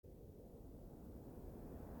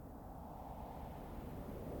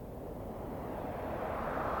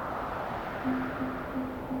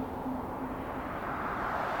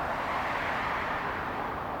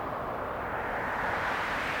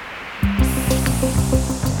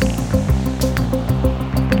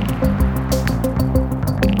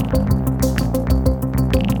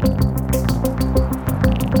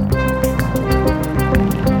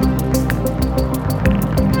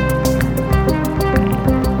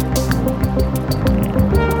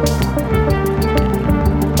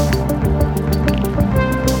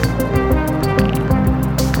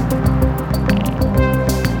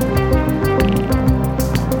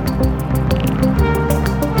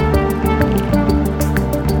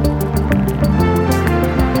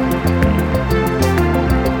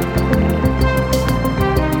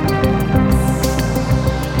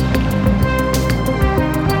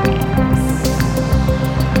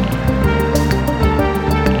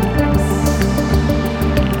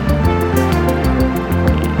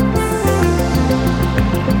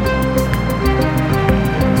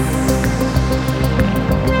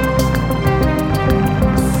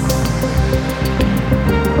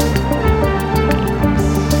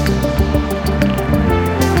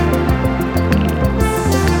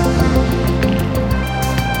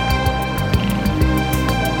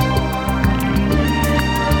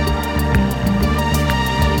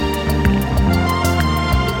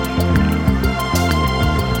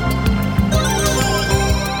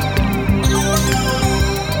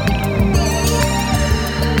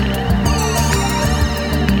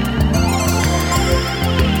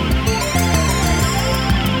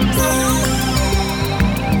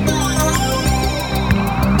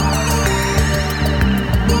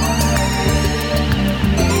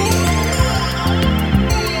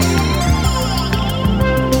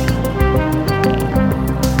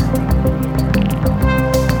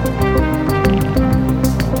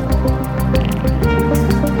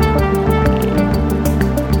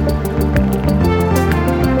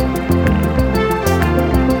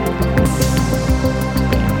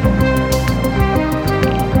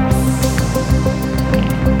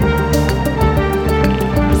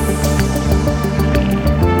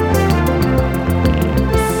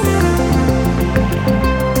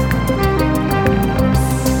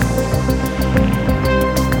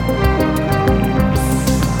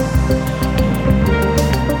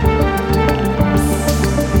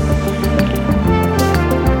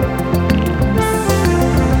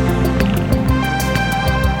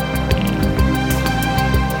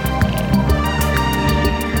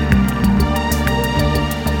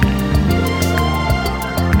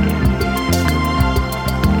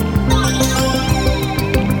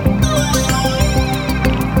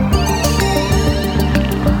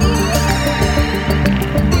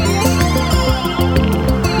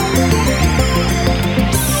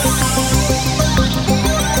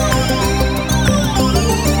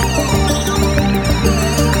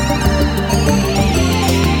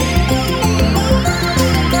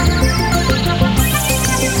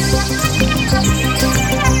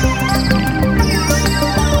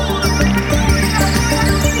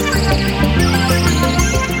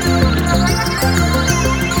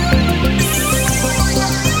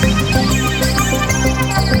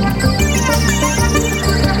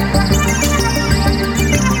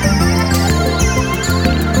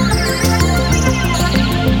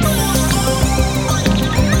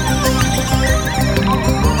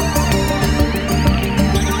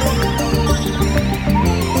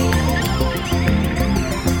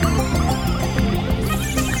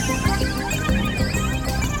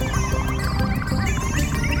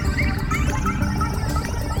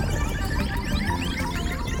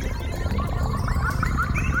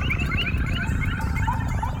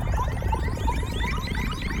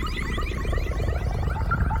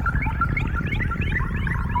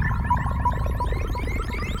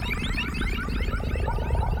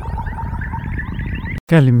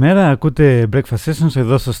Καλημέρα, ακούτε Breakfast Sessions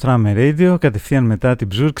εδώ στο Strammer Radio. Κατευθείαν μετά την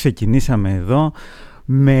Purrs ξεκινήσαμε εδώ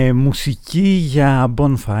με μουσική για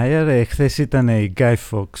Bonfire. Χθες ήταν η Guy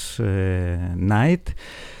Fawkes Night,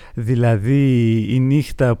 δηλαδή η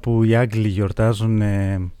νύχτα που οι Άγγλοι γιορτάζουν,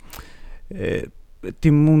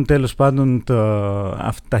 τιμούν τέλος πάντων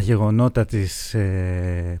αυτά τα γεγονότα της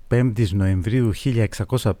 5ης Νοεμβρίου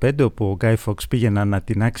 1605, όπου ο Guy Fawkes πήγε να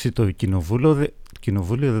ανατινάξει το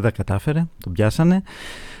κοινοβούλιο, δεν τα κατάφερε, τον πιάσανε,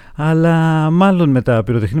 αλλά μάλλον με τα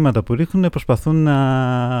πυροτεχνήματα που ρίχνουν προσπαθούν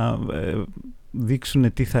να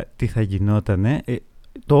δείξουν τι θα γινότανε.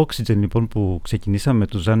 Το Oxygene λοιπόν που ξεκινήσαμε με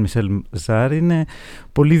του Jean-Michel Jarre είναι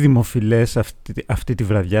πολύ δημοφιλές αυτή τη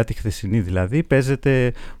βραδιά, τη χθεσινή δηλαδή.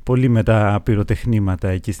 Παίζεται πολύ με τα πυροτεχνήματα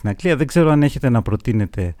εκεί στην Αγγλία. Δεν ξέρω αν έχετε να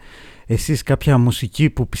προτείνετε εσείς κάποια μουσική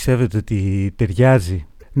που πιστεύετε ότι ταιριάζει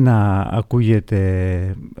να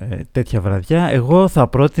ακούγεται τέτοια βραδιά. Εγώ θα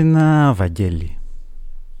πρότεινα Βαγγέλη.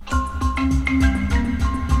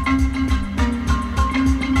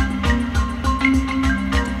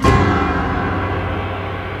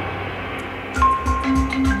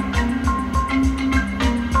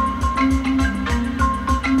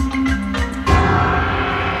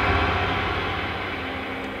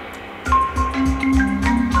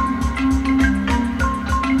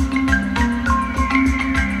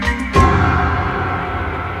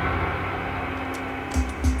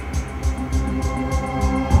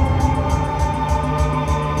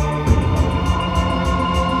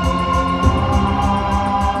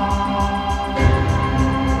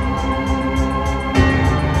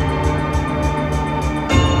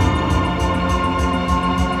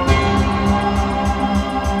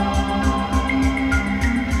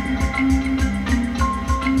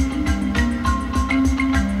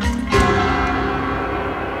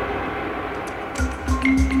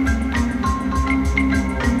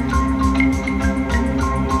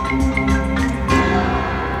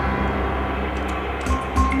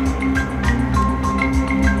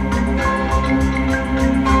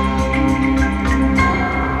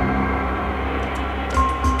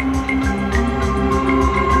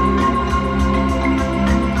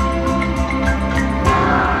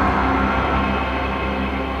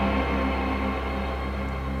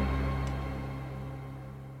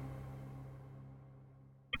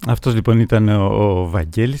 Αυτός λοιπόν ήταν ο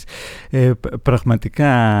Βαγγέλης. Πραγματικά,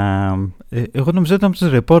 εγώ νομίζω ήταν από τους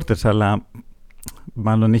reporters, αλλά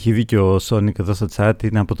μάλλον έχει δίκιο ο Sonic εδώ στο chat,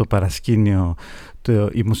 είναι από το παρασκήνιο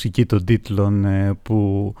η μουσική των τίτλων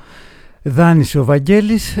που δάνεισε ο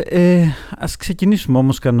Βαγγέλης. Ας ξεκινήσουμε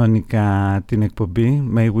όμως κανονικά την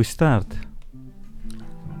εκπομπή. May we start?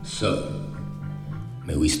 So,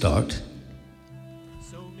 may we start?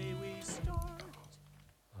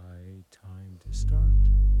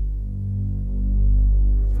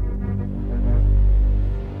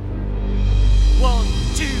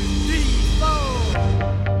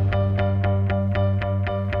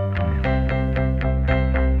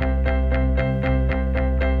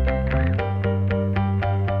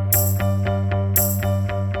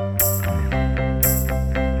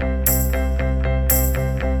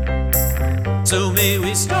 So may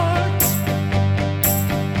we start.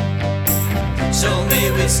 So may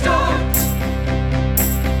we start.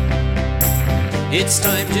 It's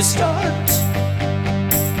time to start.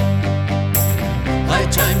 High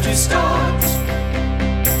time to start.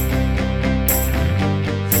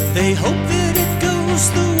 They hope that it goes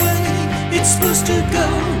the way it's supposed to go.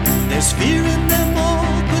 There's fear in them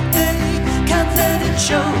all, but they can't let it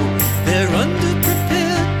show. They're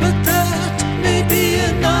underprepared, but that may be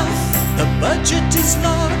enough. The budget is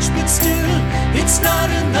large, but still, it's not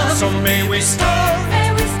enough. So may we start. May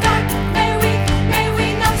we start. May we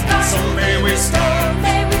now start. So may we start.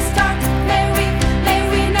 May we start. May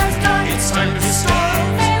we now start. It's time to start.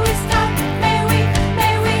 May we start. May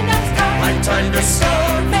we now start. My time to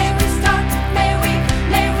start. May we start.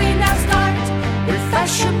 May we now start. We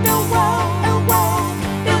fashioned a wall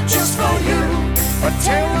built just for you. A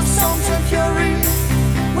tale of songs and fury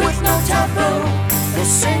with no taboo.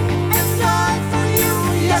 We'll sing and die for you,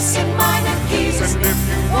 yes, in minor keys. And if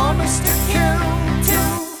you want us to kill,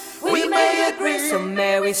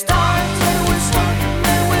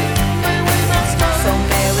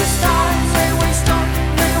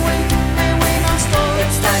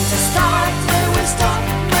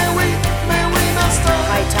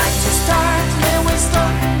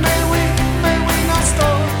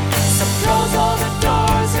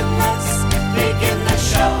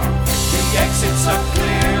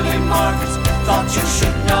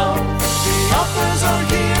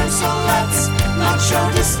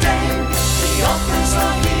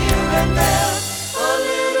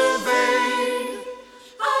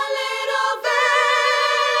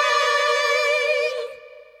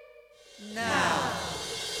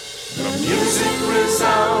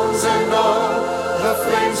 candles and all the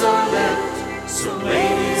flames are lit. So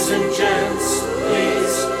ladies and gents,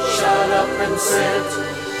 please shut up and sit.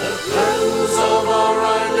 The curtains of our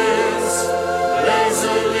eyelids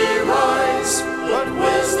lazily rise. But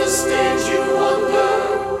where's the stage, you wonder?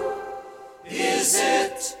 Is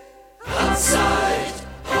it outside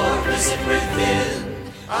or is it within?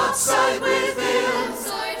 Outside within.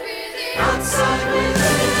 Outside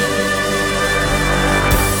within.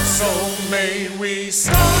 So may we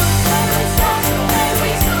start. So may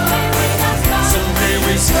we start. So may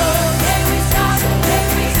we start.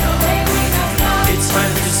 It's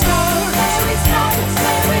time to start. It's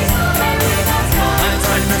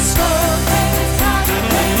time to start.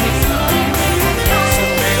 So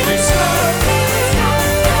may we start.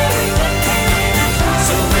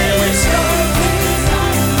 So may we start.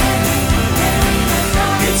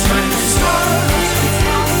 It's time to start.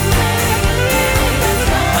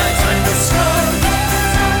 Time to start.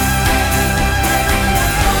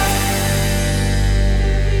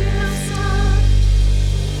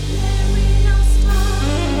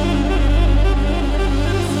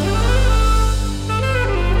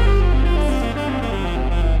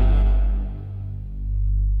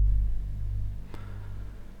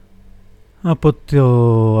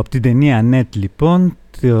 Από την ταινία Net λοιπόν,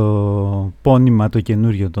 το πόνημα το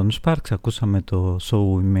καινούριο των Sparks, ακούσαμε το So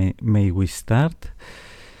May We Start.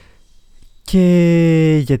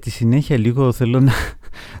 Και για τη συνέχεια λίγο θέλω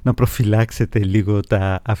να προφυλάξετε λίγο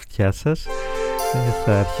τα αυτιά σας.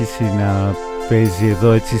 Θα αρχίσει να παίζει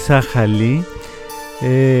εδώ έτσι σαν χαλί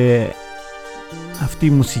αυτή η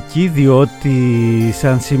μουσική, διότι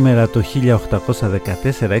σαν σήμερα το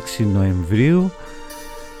 1814, 6 Νοεμβρίου,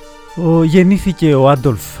 γεννήθηκε ο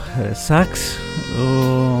Άντολφ Σάξ, ο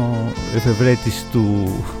εφευρέτης του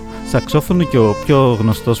σαξόφωνου και ο πιο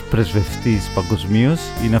γνωστός πρεσβευτής παγκοσμίως,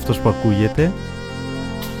 είναι αυτός που ακούγεται.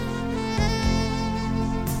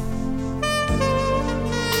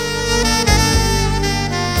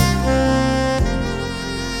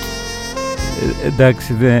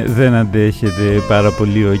 Εντάξει, δεν αντέχεται πάρα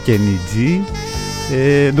πολύ ο Kenny G.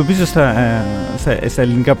 Νομίζω στα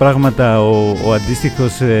ελληνικά πράγματα ο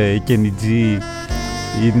αντίστοιχος Kenny G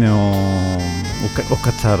είναι ο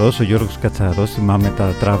Κατσαρός, ο Γιώργος Κατσαρός. Θυμάμαι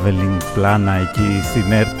τα traveling πλάνα εκεί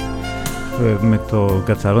στην ΕΡΤ με το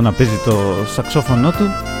Κατσαρό να παίζει το σαξόφωνο του.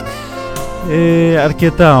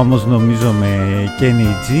 Αρκετά όμως νομίζω με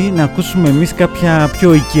Kenny G. Να ακούσουμε εμείς κάποια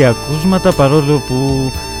πιο οικία ακούσματα, παρόλο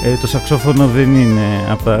που το σαξόφωνο δεν είναι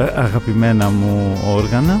από τα αγαπημένα μου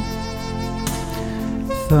όργανα.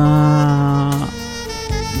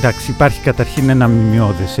 Εντάξει, υπάρχει καταρχήν ένα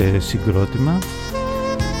μνημειώδες συγκρότημα,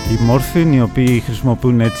 οι Morphine, οι οποίοι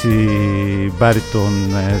χρησιμοποιούν έτσι μπάριτον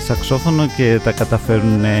σαξόφωνο και τα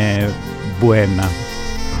καταφέρουν Buena.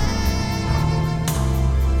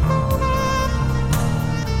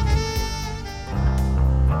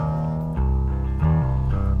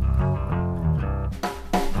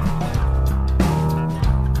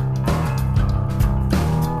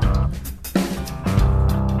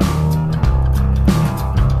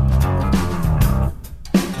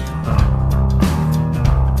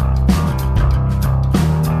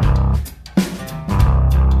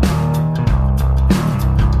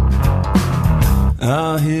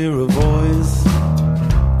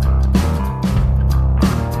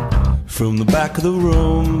 Back of the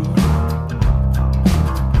room,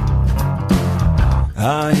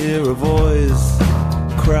 I hear a voice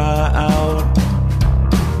cry out,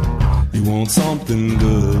 you want something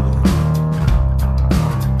good?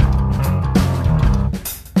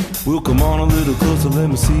 Well, come on a little closer, let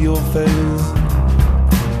me see your face.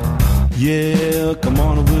 Yeah, come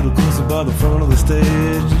on a little closer by the front of the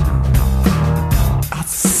stage. I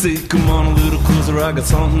say, come on a little closer, I got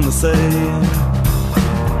something to say.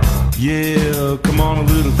 Yeah, come on a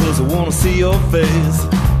little closer, wanna see your face.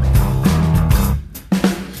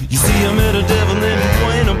 You see, I met a devil named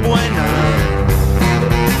Buena.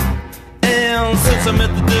 And since I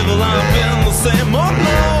met the devil, I've been the same, oh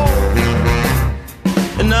no.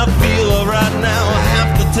 And I feel alright now, I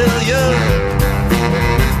have to tell you,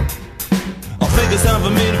 I think it's time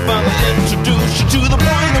for me to finally introduce you to the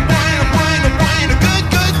Buena, good,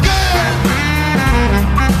 good, good.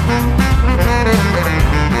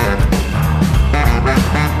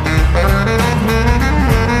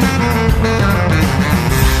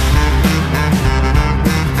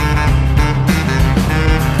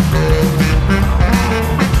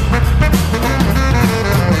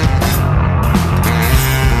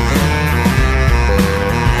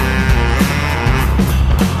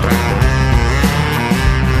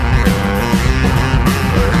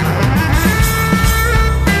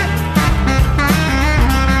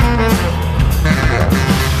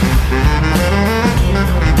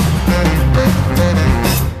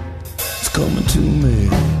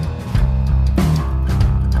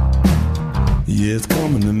 Yeah, it's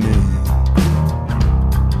coming to me.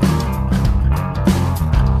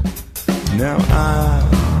 Now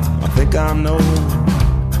I think I know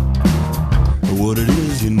what it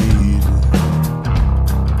is you need.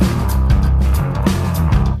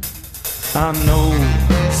 I know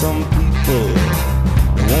some people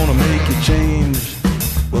wanna make you change.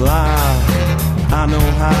 Well, I know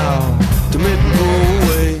how to make it go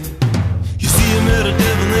away. You see, I met a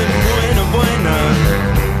devil named Buena.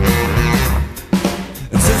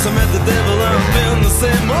 And since I met the devil, I've been the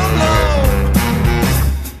same, oh no.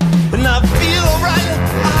 And I feel alright,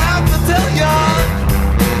 I have to tell ya.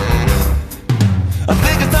 I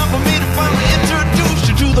think it's time for me to finally introduce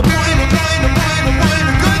you to the Buena, good,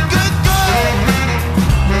 good, good.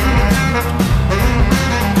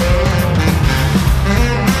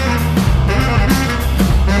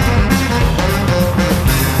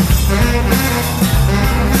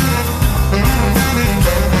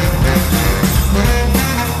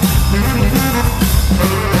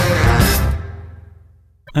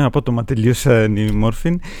 Απότομα τελείωσε η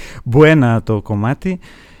Morphine. Buena το κομμάτι.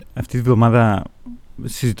 Αυτή τη βδομάδα,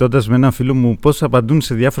 συζητώντας με έναν φίλο μου πώς απαντούν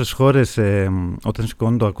σε διάφορες χώρες όταν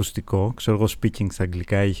σηκώνουν το ακουστικό, ξέρω εγώ speaking στα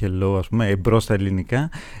αγγλικά ή hello, ας πούμε, εμπρός στα ελληνικά,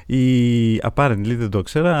 οι apparently δεν το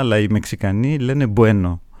ξέρα, αλλά οι Μεξικανοί λένε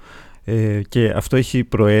bueno. Και αυτό έχει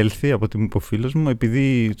προέλθει από ό,τι μου είπε ο φίλος μου,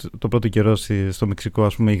 επειδή το πρώτο καιρό στο Μεξικό,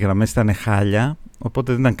 ας πούμε, οι γραμμές ήταν χάλια,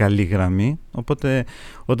 οπότε δεν ήταν καλή γραμμή, οπότε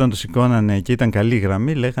όταν το σηκώνανε και ήταν καλή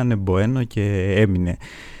γραμμή λέγανε bueno και έμεινε.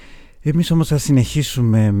 Εμείς όμως θα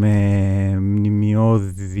συνεχίσουμε με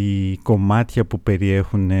μνημειώδη κομμάτια που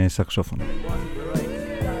περιέχουν σαξόφωνο.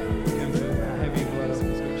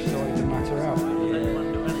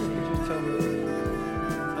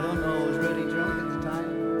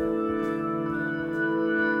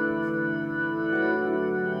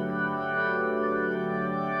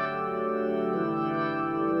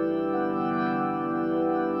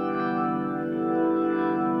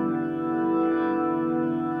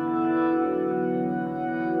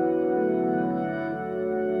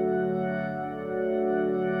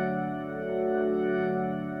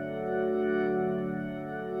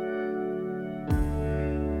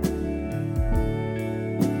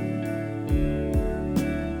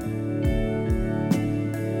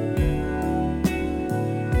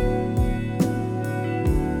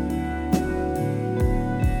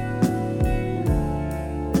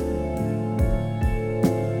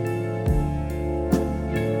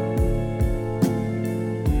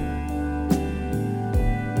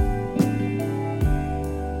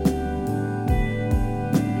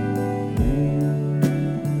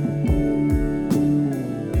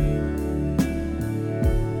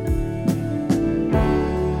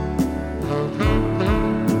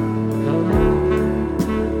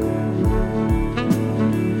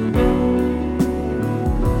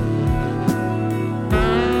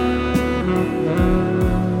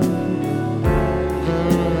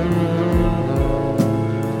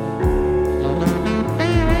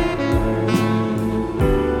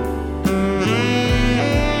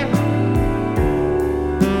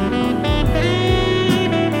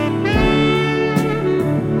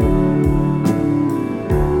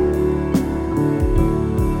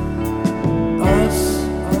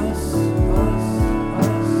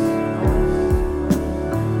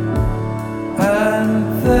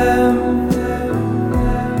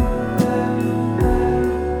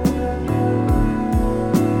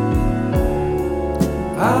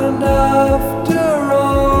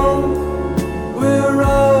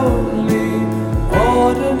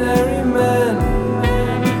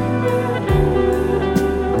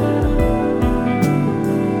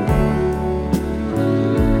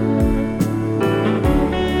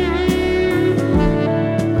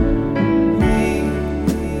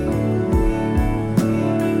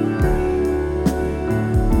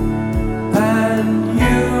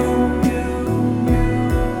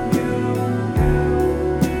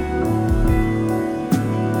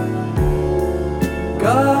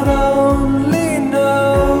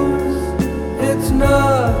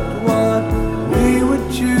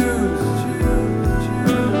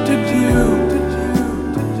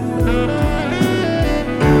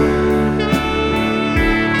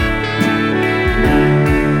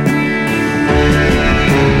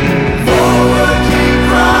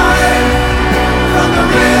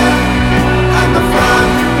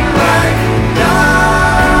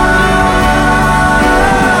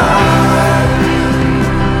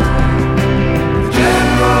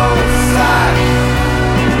 General sight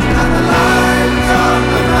and the lines on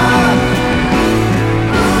the map.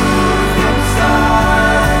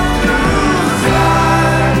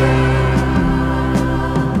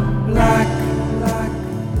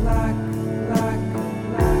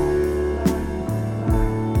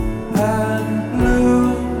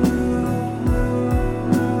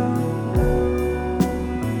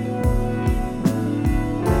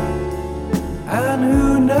 And who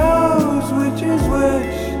knows which is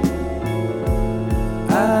which,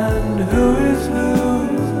 and who is who.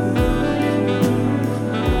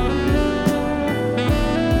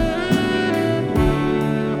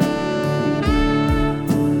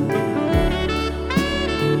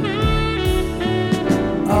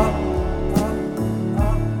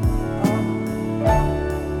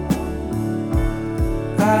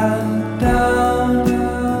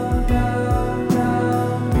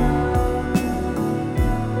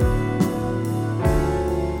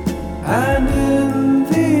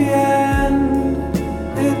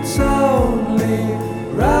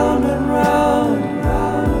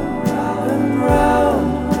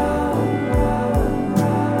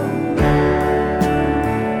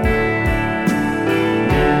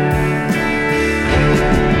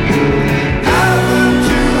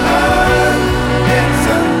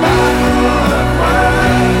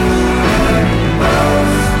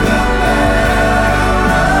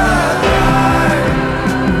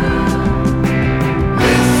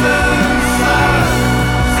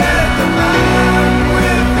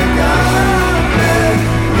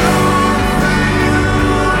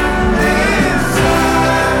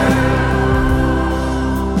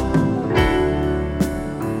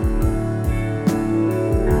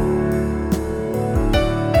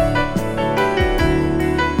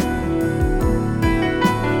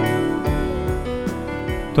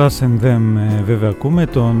 Το Us and Them βέβαια ακούμε,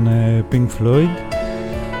 τον Pink Floyd,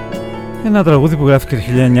 ένα τραγούδι που γράφηκε το 1973.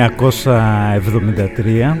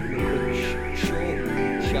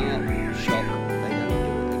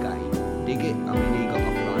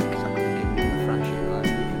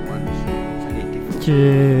 Και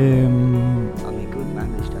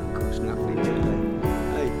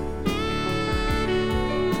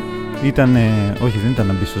ήταν, όχι δεν ήταν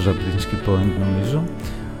να μπει στο Zabriskie Point νομίζω.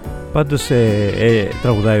 Πάντως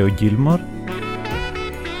τραγουδάει ο Gilmore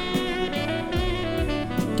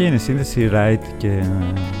και είναι σύνδεση Wright και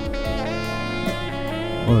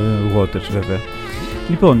ο Waters βέβαια.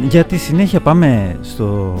 Λοιπόν, για τη συνέχεια πάμε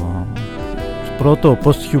στο πρώτο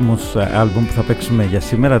posthumous άλμπουμ που θα παίξουμε για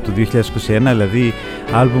σήμερα το 2021, δηλαδή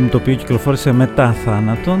άλμπουμ το οποίο κυκλοφόρησε μετά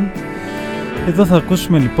θάνατον. Εδώ θα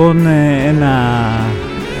ακούσουμε λοιπόν ένα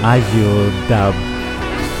άγιο dub.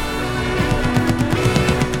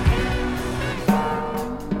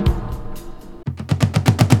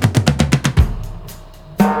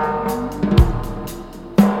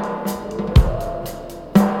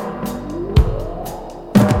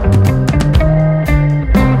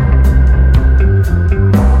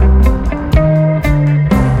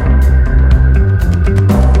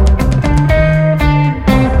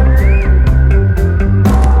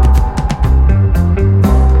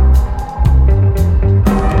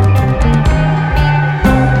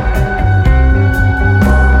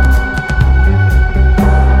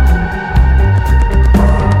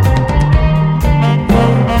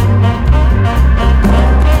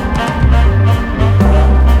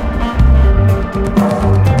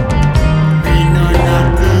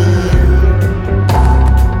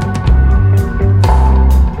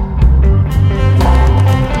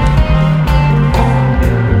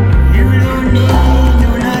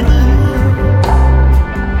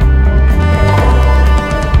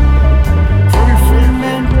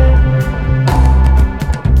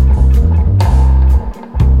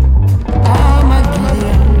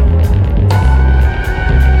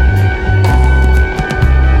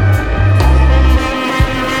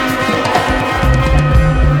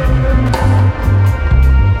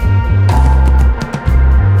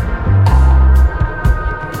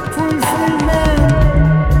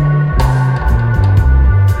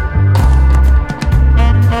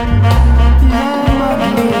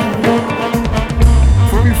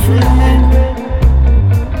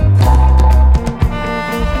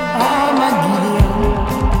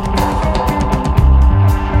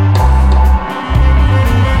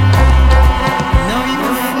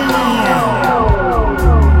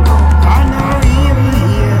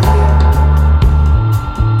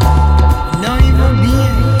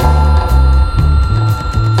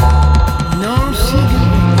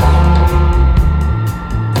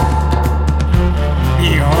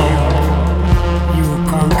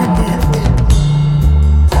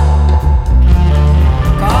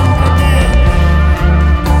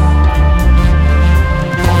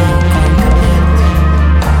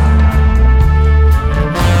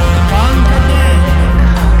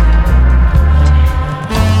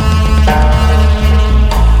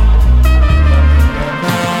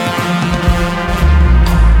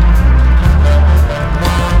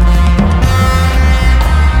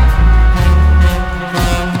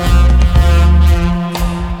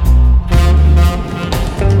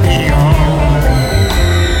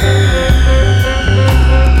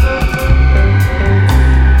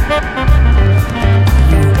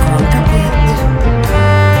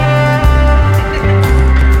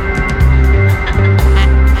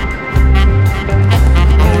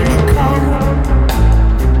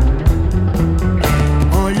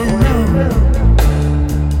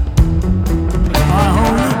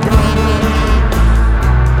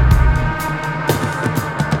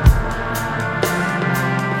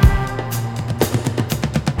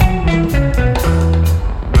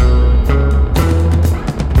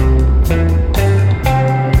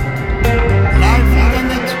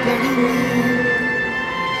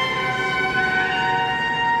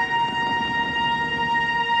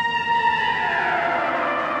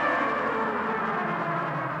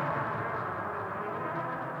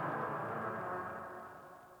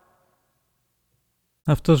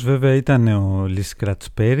 Αυτός βέβαια ήταν ο Lee Scratch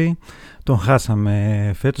Perry. Τον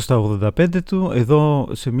χάσαμε φέτος στα 85 του, εδώ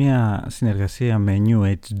σε μια συνεργασία με New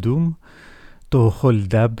Age Doom. Το Holy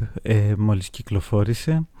Dub μόλις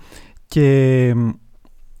κυκλοφόρησε. Και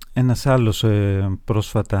ένας άλλος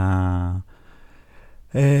πρόσφατα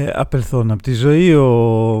απελθόν από τη ζωή,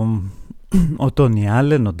 ο Tony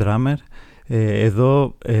Allen, ο drummer,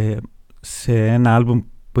 εδώ σε ένα άλμπουμ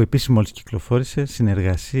που επίσης μόλις κυκλοφόρησε,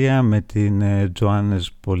 συνεργασία με την Joan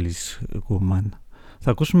Police Woman.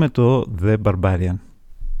 Θα ακούσουμε το The Barbarian.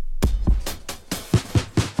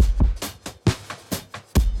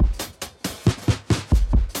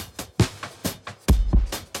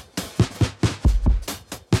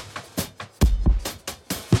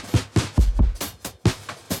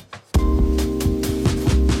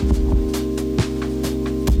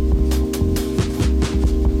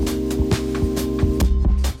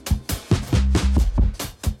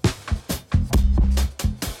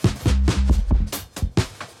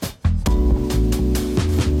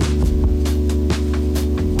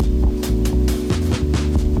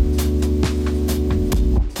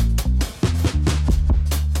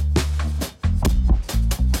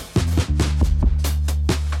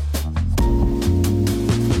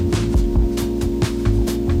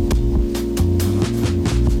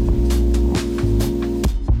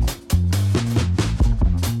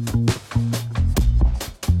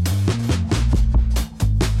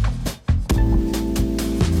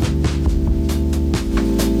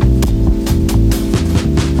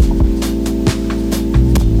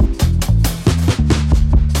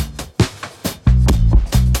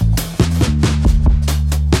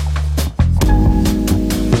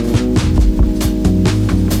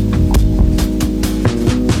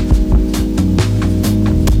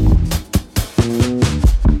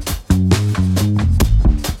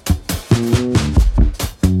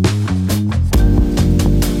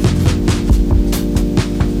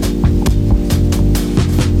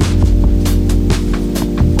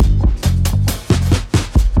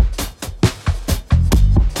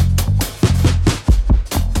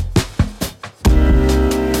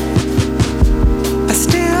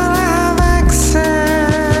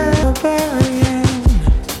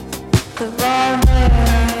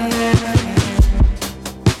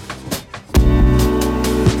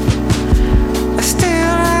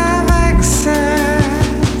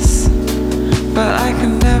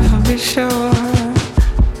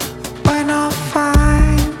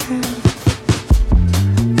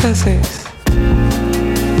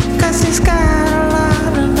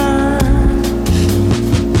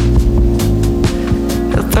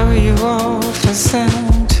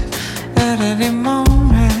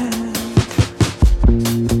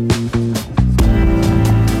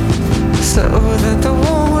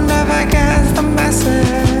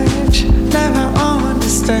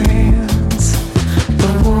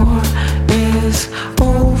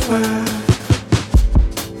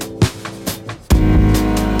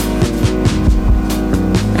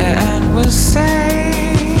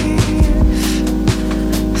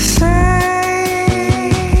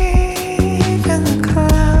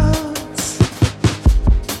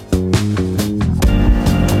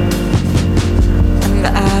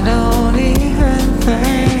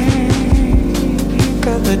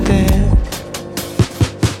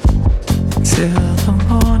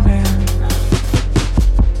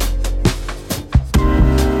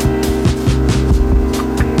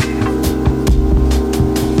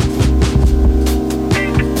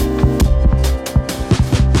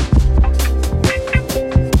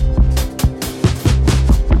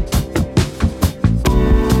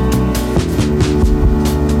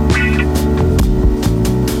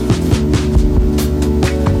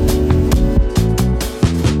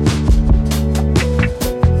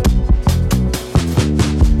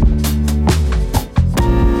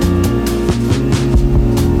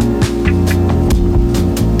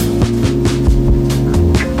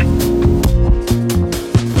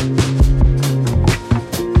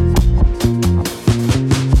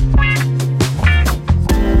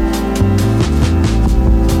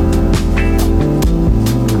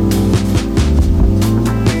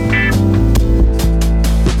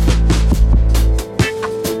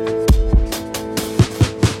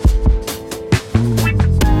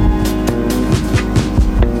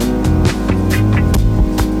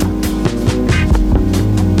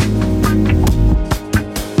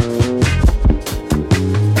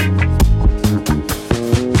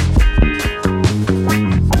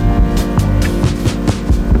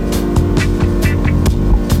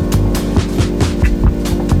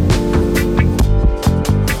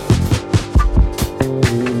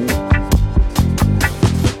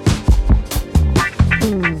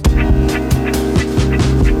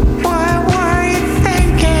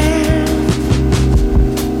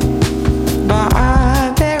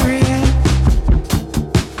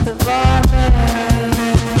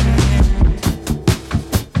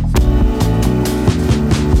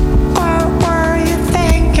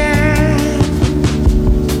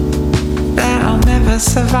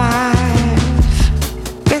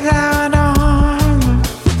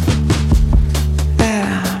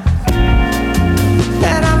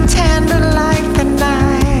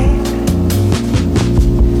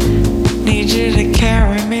 Need you to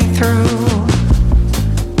carry me through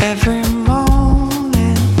every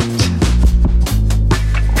moment.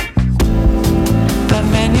 But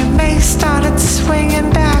man, you may started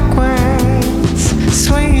swinging backwards,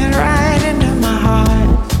 swinging right into my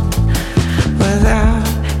heart without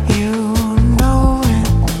you knowing.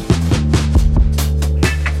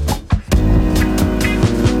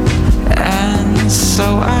 And so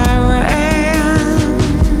I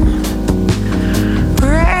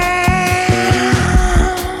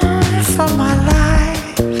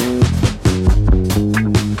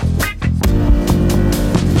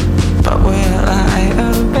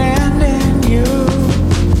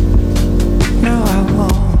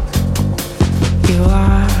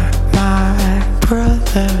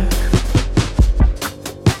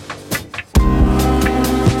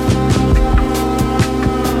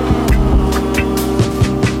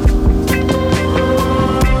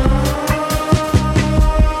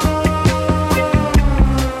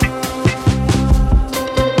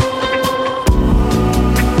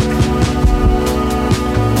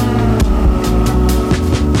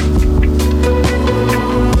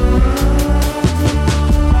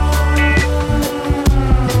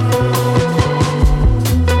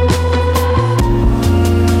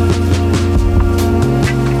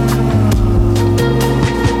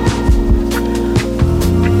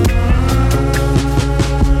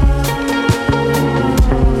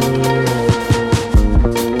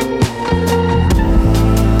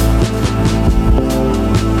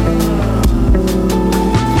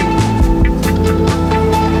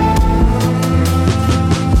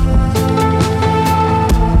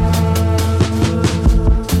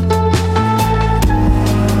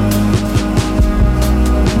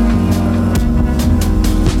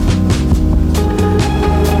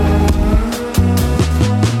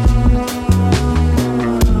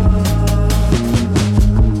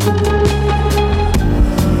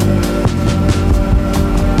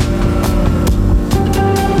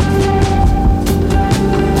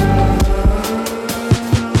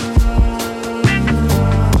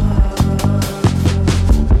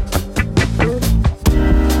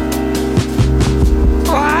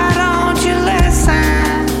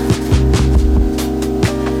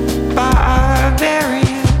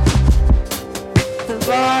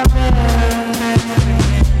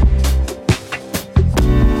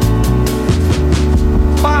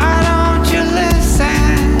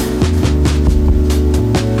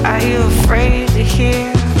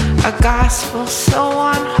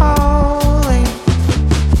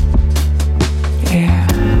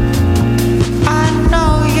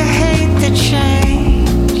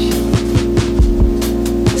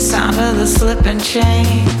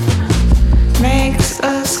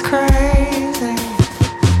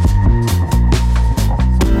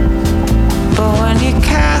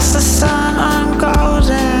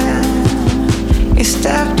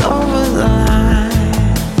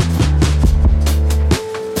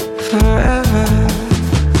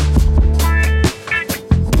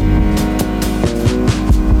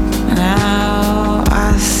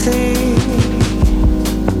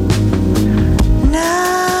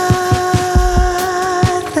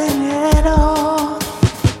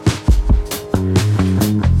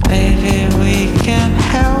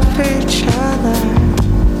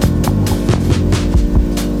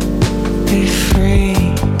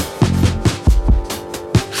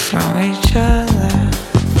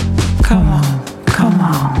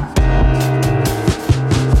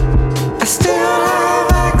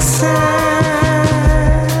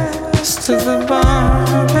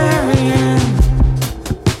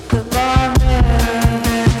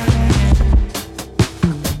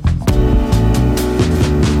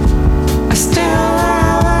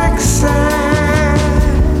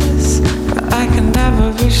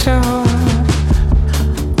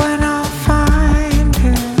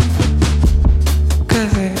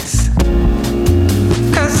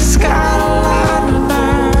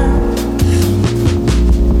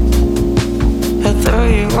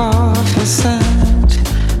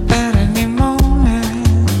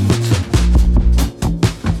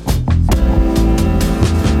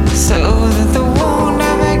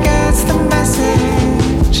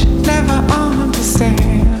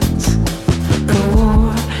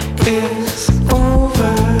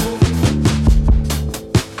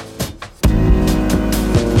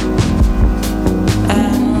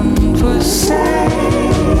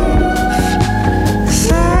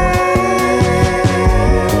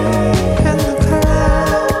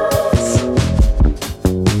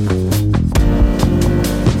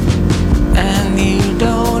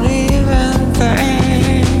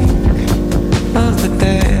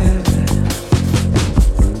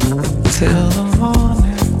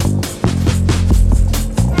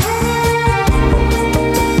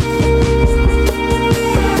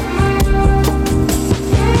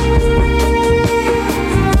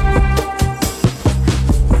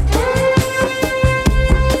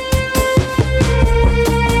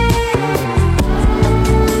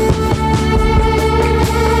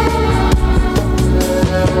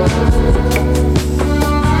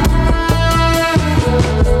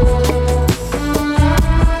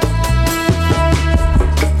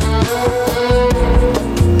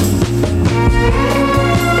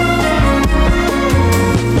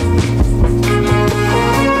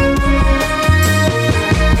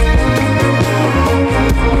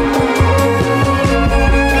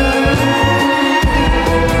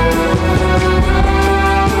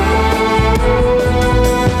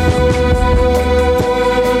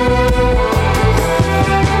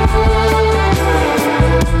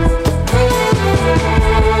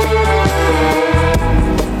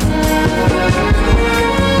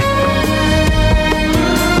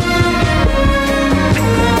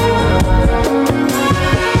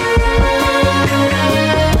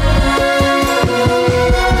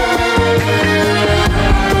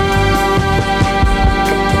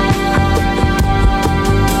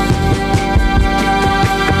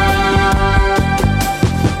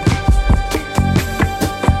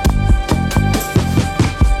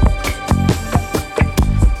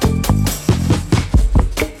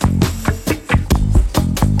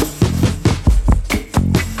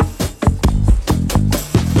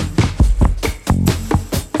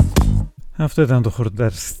Αυτό ήταν το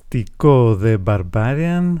χορταστικό The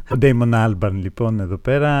Barbarian. Ο Damon Albarn λοιπόν εδώ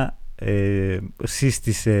πέρα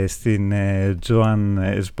σύστησε στην Joan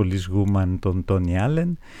as Police Woman τον Tony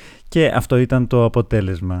Allen και αυτό ήταν το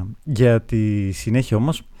αποτέλεσμα. Για τη συνέχεια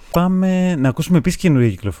όμως πάμε να ακούσουμε επίσης καινούργια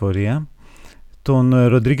κυκλοφορία. Τον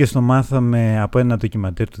Ροντρίγκες το μάθαμε από ένα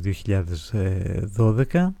ντοκιμαντέρ του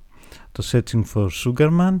 2012, το Searching for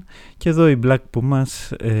Sugarman, και εδώ οι Black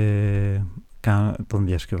Pumas τον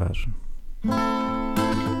διασκευάζουν.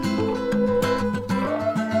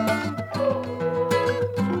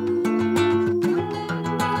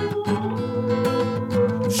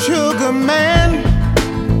 Sugar man,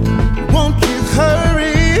 won't you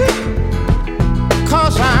hurry?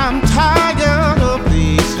 'Cause I'm tired of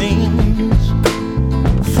these things.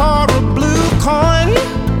 For a blue coin,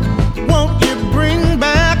 won't you bring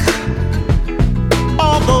back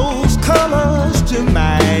all those colors to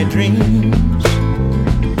my dreams?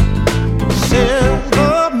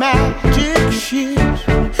 Silver magic ships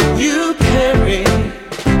you carry,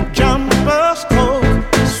 jumpers coat,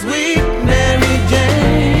 sweet Mary Jane.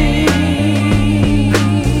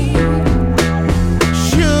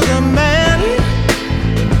 Sugar man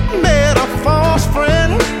made a false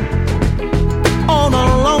friend on a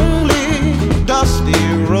lonely, dusty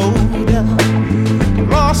road.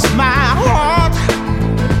 Lost my heart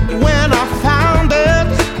when I found it.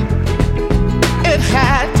 It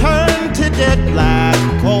had turned to dead black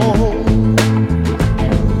coal.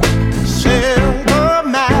 Silver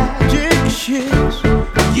magic ships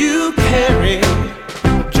you carry,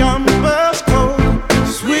 jumpers coat,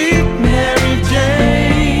 sweet Mary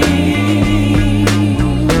Jane.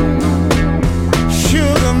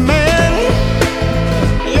 Sugar man,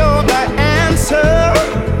 you're the answer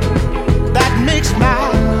that makes my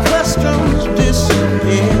questions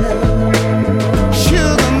disappear.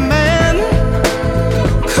 Sugar man,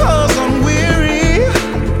 'cause I'm weary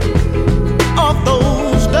of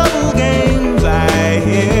those double games I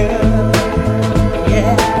hear.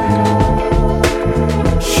 Yeah.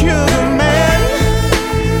 Sugar man,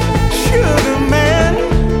 sugar man,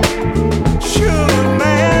 sugar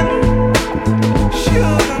man,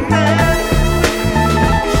 sugar man.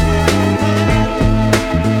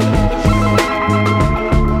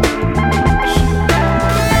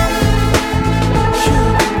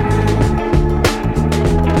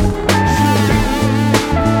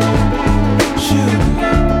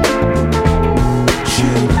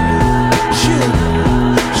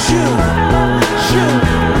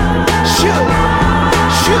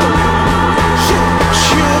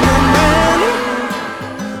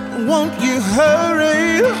 Won't you hurry?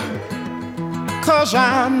 'Cause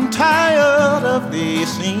I'm tired of these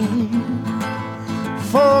scenes.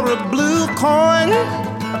 For a blue coin,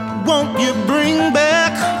 won't you bring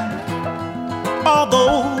back all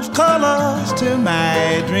those colors to my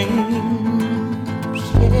dreams?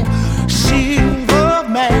 Yeah. Silver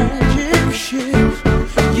magic ships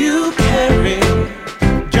you carry,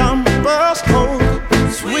 jumpers coat,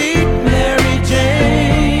 sweet Mary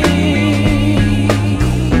Jane.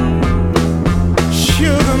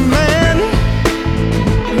 Sugar man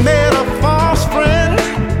made a false friend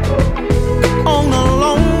on a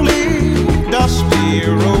lonely, dusty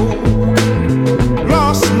road.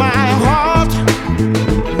 Lost my heart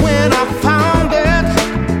when I found it.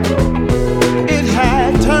 It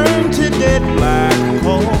had turned to dead black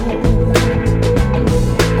coal.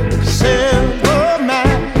 Silver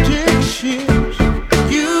magic ships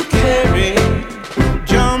you carry,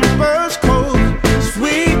 jumpers coat,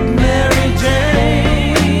 sweet Mary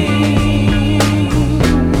Jane.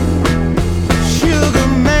 Sugar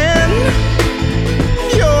man,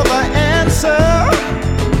 you're the answer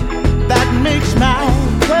that makes my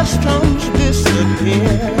questions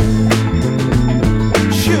disappear.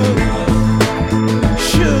 Sugar,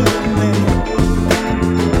 sugar man.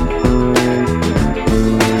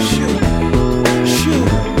 Sugar,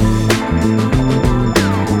 sugar man.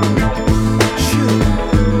 Sugar,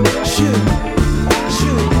 sugar, sugar,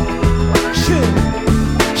 sugar,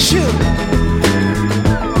 sugar.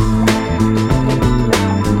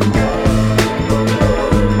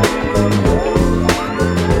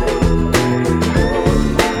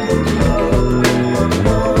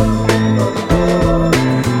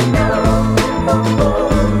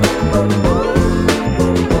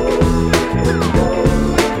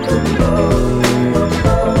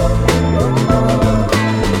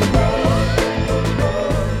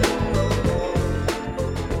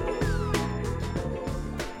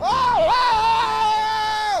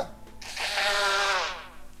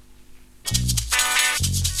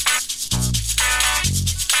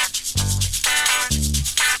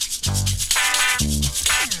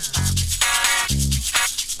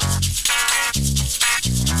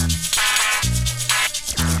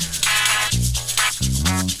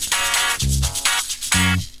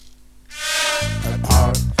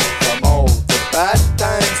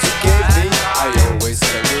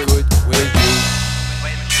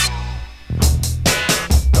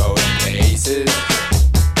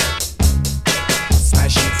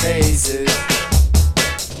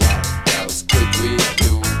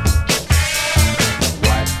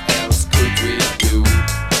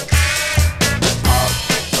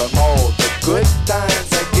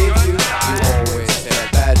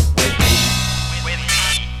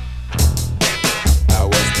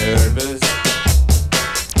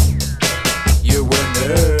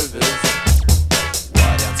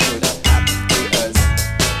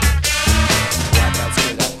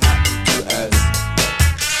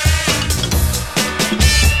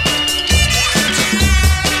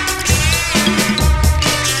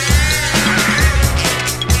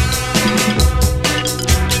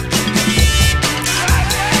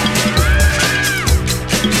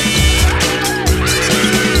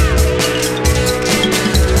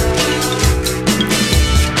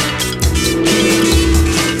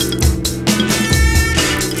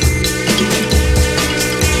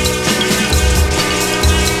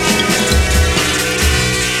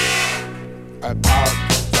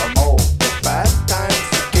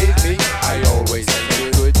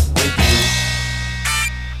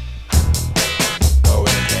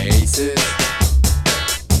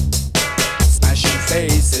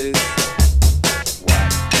 faces.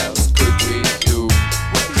 What else could we do?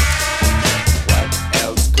 What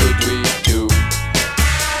else could we do?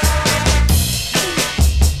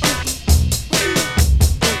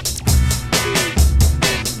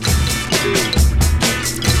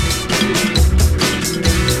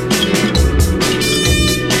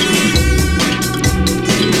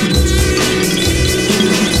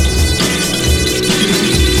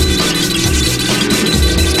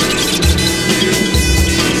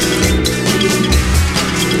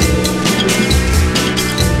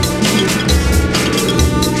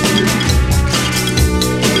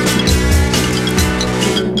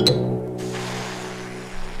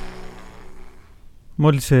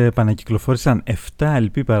 Μόλις επανακυκλοφόρησαν 7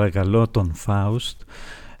 LP παρακαλώ τον Faust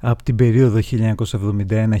από την περίοδο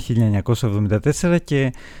 1971-1974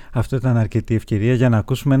 και αυτό ήταν αρκετή ευκαιρία για να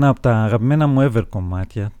ακούσουμε ένα από τα αγαπημένα μου ever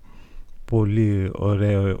κομμάτια. Πολύ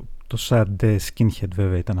ωραίο, το sad Skinhead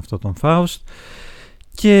βέβαια ήταν αυτό τον Faust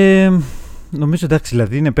και νομίζω εντάξει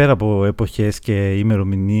δηλαδή είναι πέρα από εποχές και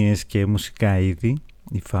ημερομηνίες και μουσικά είδη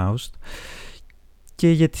η Faust. Και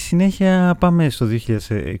για τη συνέχεια πάμε στο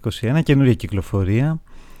 2021, καινούρια κυκλοφορία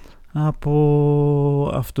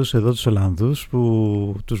από αυτούς εδώ τους Ολλανδούς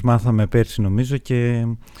που τους μάθαμε πέρσι νομίζω και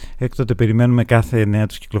έκτοτε περιμένουμε κάθε νέα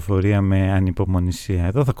τους κυκλοφορία με ανυπομονησία.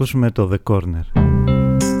 Εδώ θα ακούσουμε το The Corner.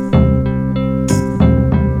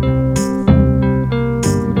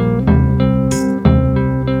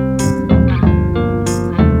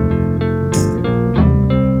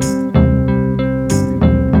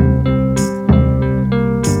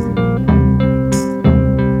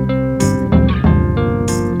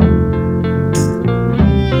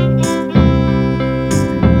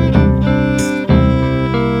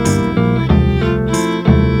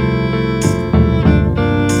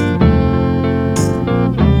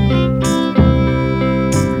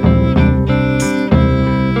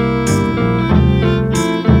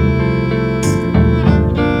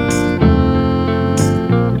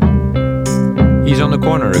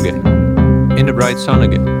 Sun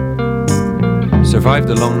again, survived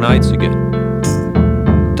the long nights again,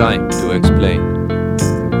 time to explain.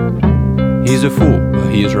 He's a fool, but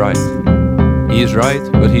he is right. He is right,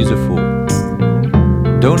 but he's a fool.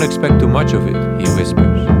 Don't expect too much of it, he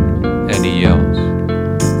whispers, and he yells.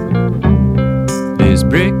 This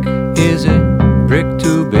brick is a brick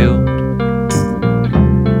to build,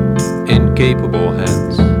 in capable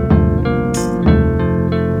hands.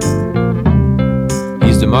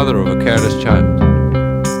 He's the mother of a careless child.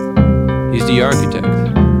 He's the architect.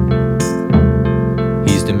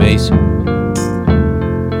 He's the mason.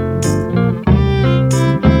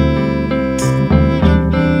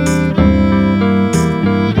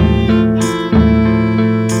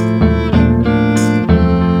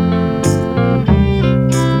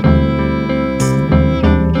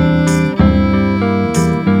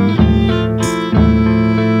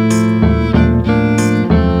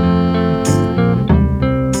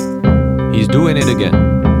 He's doing it again.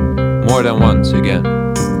 More than once again.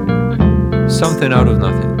 Something out of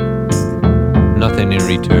nothing. Nothing in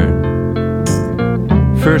return.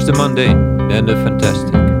 First the mundane, then the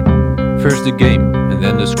fantastic. First the game, and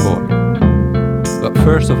then the score. But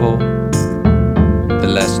first of all, the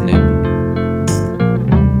last nib.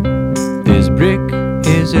 This brick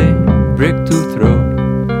is a brick to throw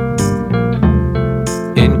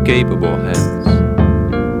in capable hands.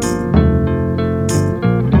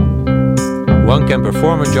 One can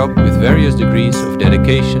perform a job with various degrees of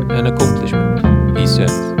dedication and accomplishment, he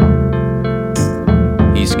says.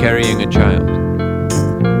 He's carrying a child.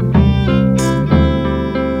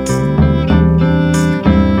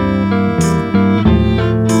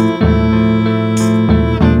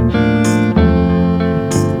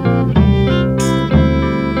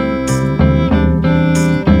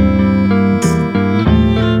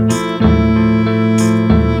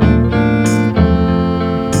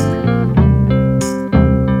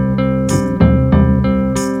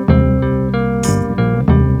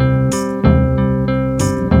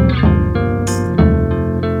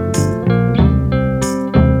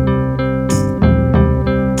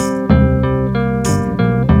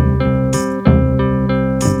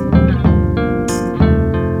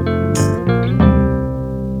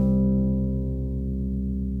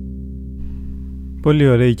 Πολύ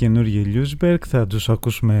ωραίοι καινούργιοι Lewsberg, θα τους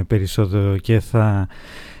ακούσουμε περισσότερο και θα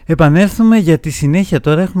επανέλθουμε για τη συνέχεια.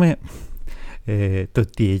 Τώρα έχουμε το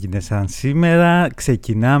τι έγινε σαν σήμερα.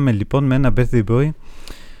 Ξεκινάμε λοιπόν με ένα birthday boy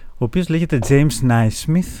ο οποίος λέγεται James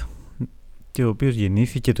Naismith και ο οποίος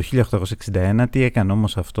γεννήθηκε το 1861. Τι έκανε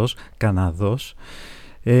όμως αυτός, Καναδός,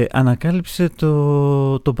 ανακάλυψε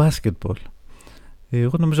το μπάσκετμπολ.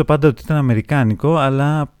 Εγώ νομίζω πάντα ότι ήταν αμερικάνικο,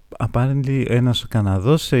 αλλά apparently ένας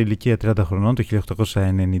Καναδός σε ηλικία 30 χρονών, το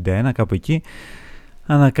 1891, κάπου εκεί,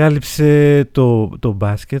 ανακάλυψε το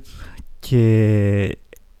μπάσκετ και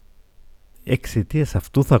εξαιτίας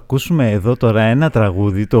αυτού θα ακούσουμε εδώ τώρα ένα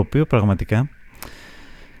τραγούδι το οποίο πραγματικά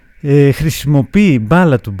χρησιμοποιεί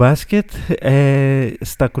μπάλα του μπάσκετ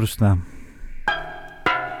στα κρουστά.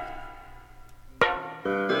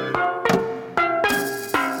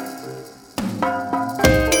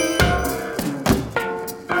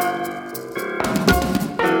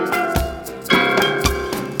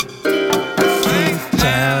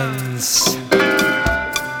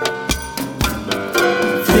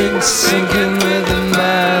 Sinking with a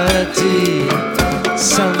melody.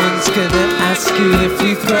 Someone's gonna ask you if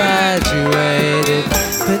you graduated.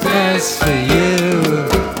 But as for you,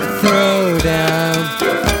 throw down.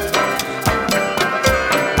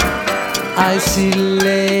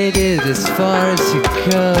 Isolated as far as you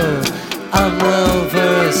go. I'm well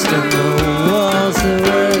versed and the walls are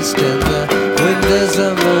worst and the windows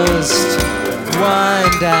are most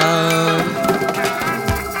wind down.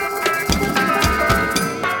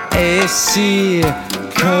 AC,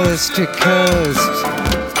 coast to coast,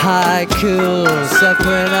 high cools up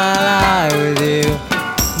when I lie with you,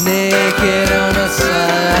 naked on a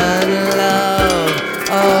sudden love,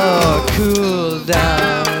 oh, cool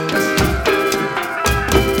downs.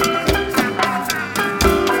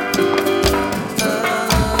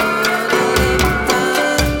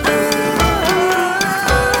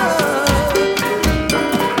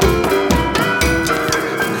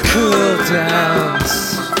 Cool downs.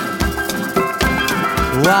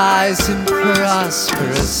 Wise and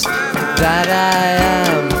prosperous, that I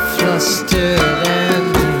am flustered and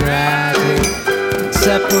erratic,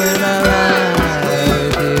 except when I lie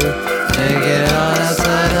with you, naked on a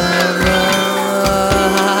sudden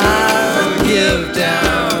love. Give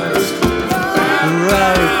downs,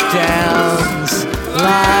 road downs,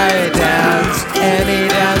 lie downs, any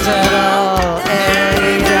downs at all,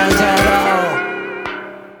 any downs at all.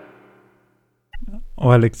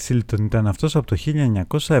 Ο Άλεξ Τσίλτον ήταν αυτός από το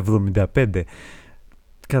 1975.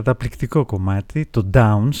 Καταπληκτικό κομμάτι, το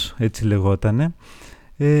Downs, έτσι λεγότανε.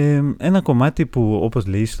 Ένα κομμάτι που, όπως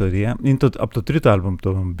λέει η ιστορία, είναι από το τρίτο άλμπουμ,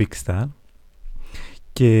 το Big Star.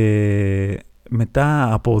 Και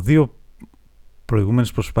μετά από 2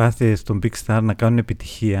 προηγούμενες προσπάθειες των Big Star να κάνουν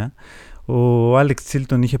επιτυχία, ο Άλεξ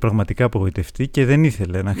Τσίλτον είχε πραγματικά απογοητευτεί και δεν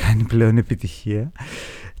ήθελε να κάνει πλέον επιτυχία.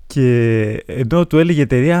 Και ενώ του έλεγε η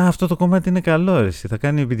εταιρεία, αυτό το κομμάτι είναι καλό, ρε, θα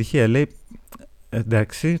κάνει επιτυχία, λέει,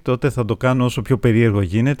 εντάξει, τότε θα το κάνω όσο πιο περίεργο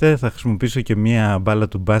γίνεται, θα χρησιμοποιήσω και μία μπάλα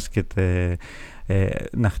του μπάσκετ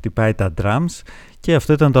να χτυπάει τα drums, και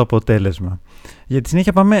αυτό ήταν το αποτέλεσμα. Για τη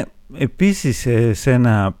συνέχεια πάμε επίσης σε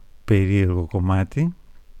ένα περίεργο κομμάτι,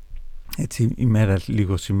 έτσι η μέρα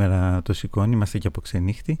λίγο σήμερα το σηκώνει, είμαστε και από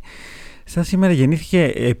ξενύχτη. Σαν σήμερα γεννήθηκε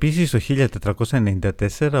επίσης το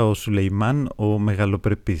 1494 ο Soolaimon, ο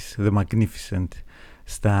μεγαλοπρεπής, The Magnificent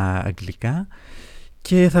στα αγγλικά,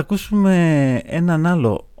 και θα ακούσουμε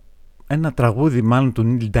ένα τραγούδι μάλλον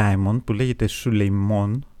του Neil Diamond που λέγεται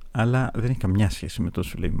Soolaimon, αλλά δεν έχει καμιά σχέση με το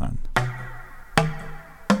Soolaimon.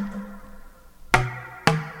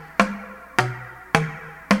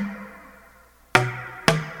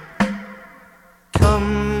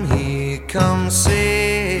 Come here, come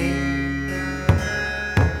see.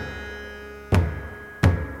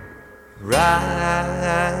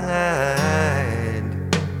 Ride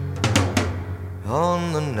on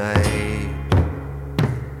the night.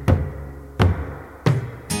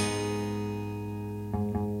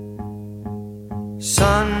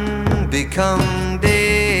 Sun become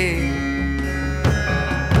day.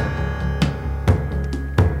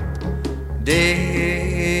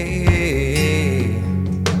 Day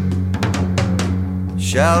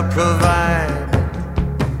shall provide.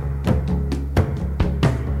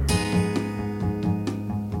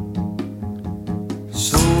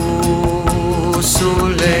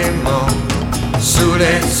 Soolaimon,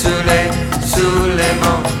 Soolaimon,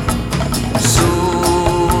 Soolaimon,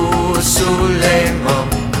 Soolaimon,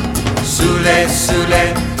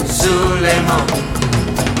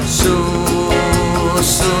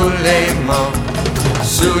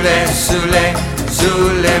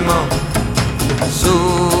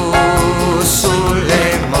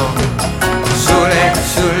 Soolaimon,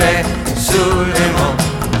 Soolaimon, Soolaimon.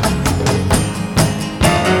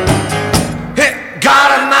 Hey, God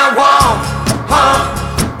of my wall,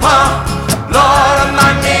 Lord of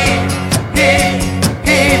my need,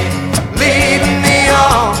 leading me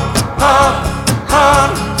on,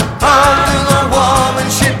 to the woman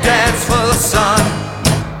she danced for the sun.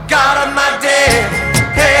 God of my day,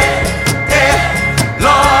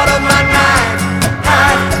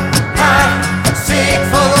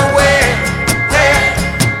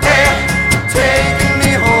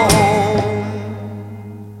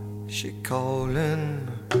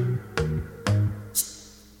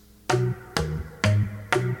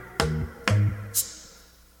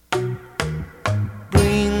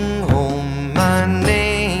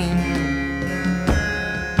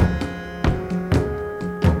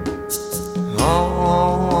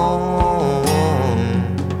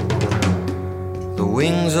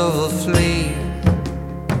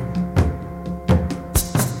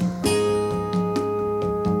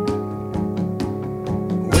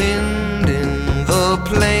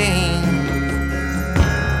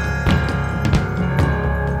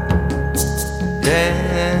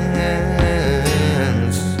 dance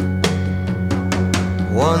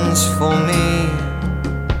once for me.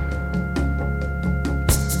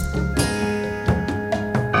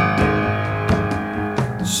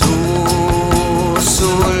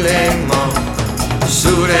 Soolaimon,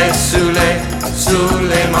 Soolaimon,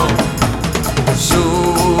 Soolaimon,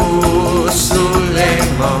 Soolaimon,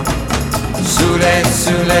 Soolaimon,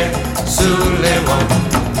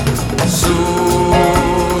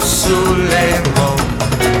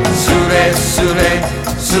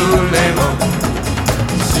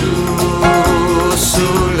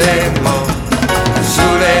 Soolaimon,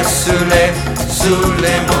 Soolaimon,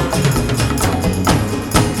 Soolaimon.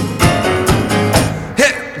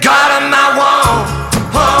 God of my wall,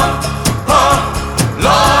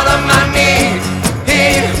 Lord of my need,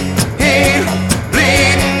 He's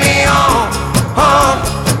bleeding me on,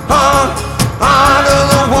 under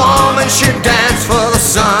the woman she danced for the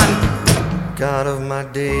sun. God of my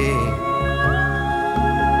day,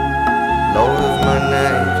 Lord of my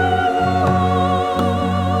night,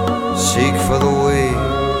 seek for the way,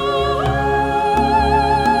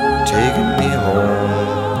 taking me home.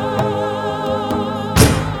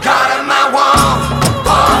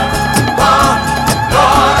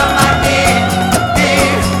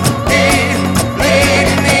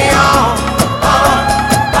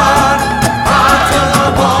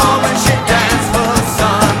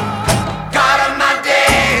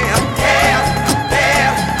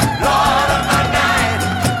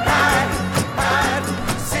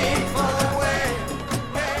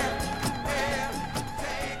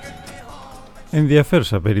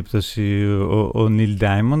 Ενδιαφέρουσα περίπτωση ο Neil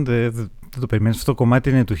Diamond, δεν το περιμένεις. Αυτό το κομμάτι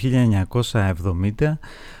είναι του 1970,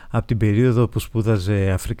 από την περίοδο που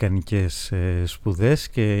σπούδαζε αφρικανικές σπουδές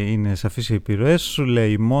και είναι σαφείς οι επιρροές.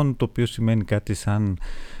 Soolaimon, το οποίο σημαίνει κάτι σαν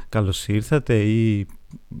καλώς ήρθατε ή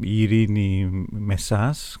ειρήνη με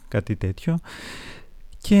σας, κάτι τέτοιο.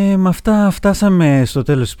 Και με αυτά φτάσαμε στο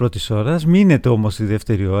τέλος της πρώτης ώρας. Μείνετε όμως τη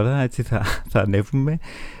δεύτερη ώρα, έτσι θα ανέβουμε.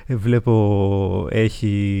 Βλέπω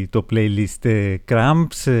έχει το playlist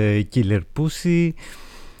Cramps, Killer Pussy,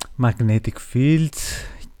 Magnetic Fields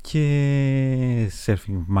και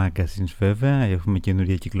Surfing Magazines βέβαια. Έχουμε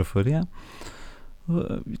καινούρια κυκλοφορία.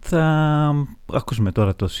 Θα ακούσουμε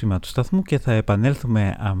τώρα το σήμα του σταθμού και θα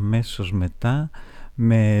επανέλθουμε αμέσως μετά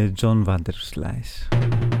με Joan Vanderslice.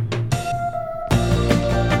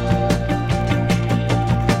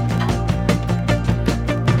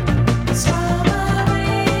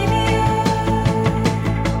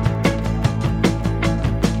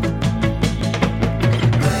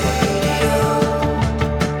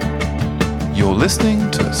 You're listening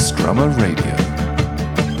to Strummer Radio.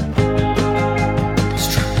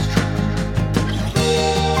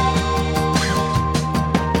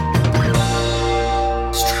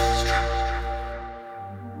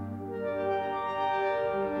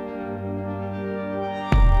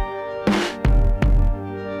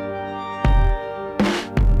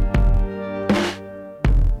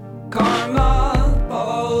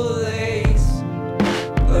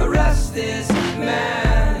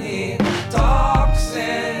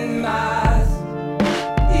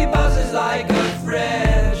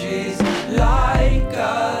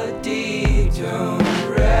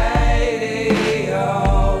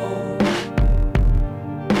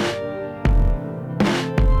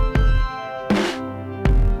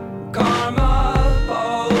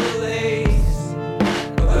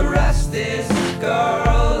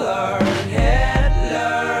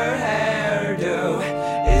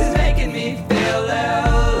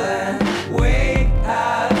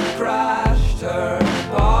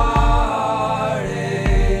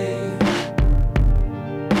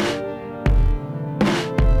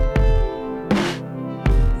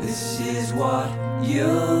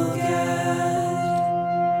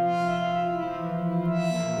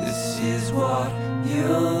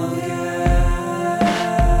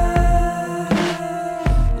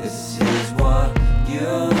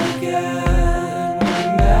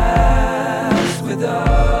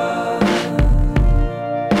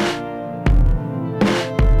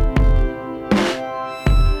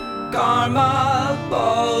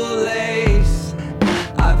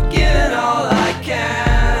 I've given all I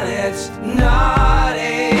can. It's not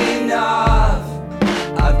a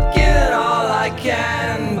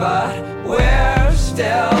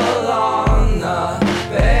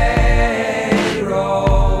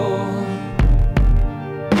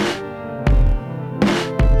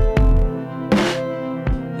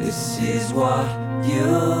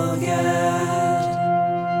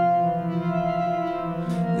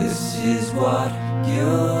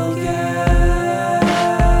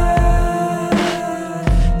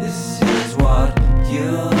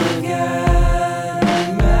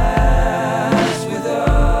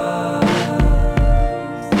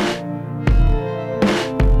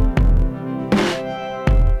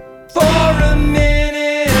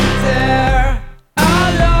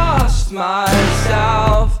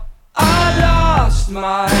myself. I lost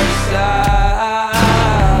myself.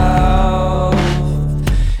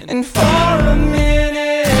 And for a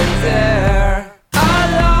minute there, I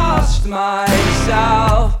lost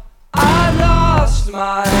myself. I lost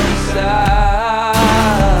myself.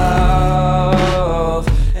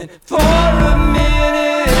 And for a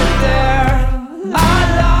minute there, I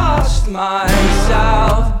lost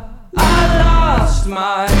myself. I lost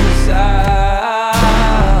myself.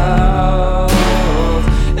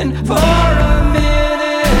 And for a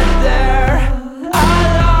minute there, I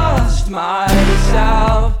lost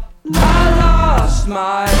myself. I lost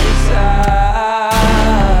myself.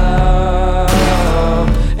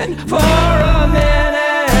 And for a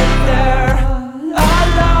minute there, I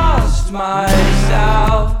lost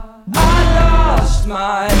myself. I lost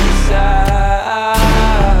myself.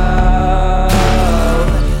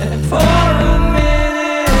 And for a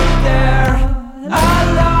minute there, I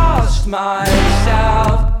lost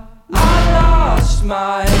myself. I lost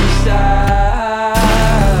myself.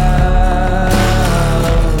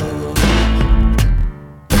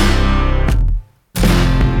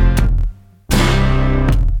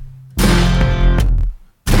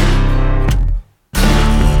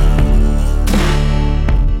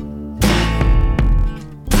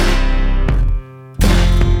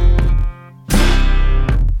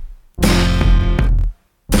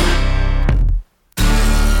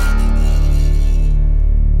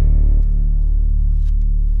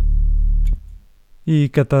 Η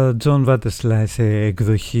κατά John Vanderslice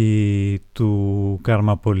εκδοχή του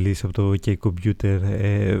Karma Police από το OK Computer.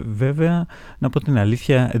 Βέβαια, να πω την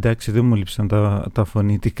αλήθεια, εντάξει, δεν μου λείψαν τα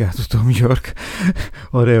φωνητικά του Tom York.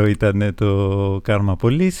 Ωραίο ήταν το Karma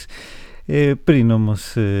Police. Πριν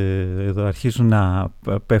όμως εδώ αρχίζουν να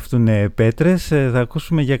πέφτουν πέτρες, θα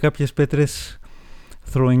ακούσουμε για κάποιες πέτρες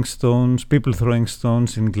throwing stones, people throwing stones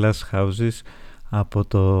in glass houses, από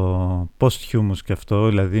το posthumous και αυτό,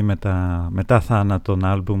 δηλαδή μετά θάνατον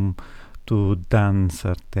άλμπουμ του Dan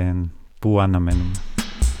Sartain που αναμένουμε.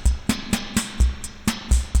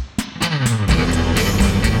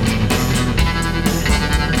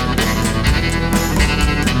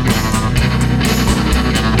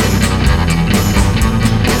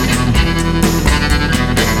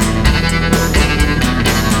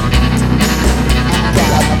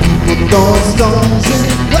 Throwing stones in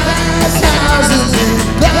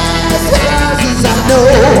glass houses, I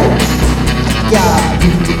know. Got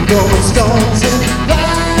people throwing stones in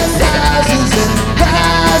glass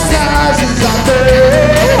houses, I know.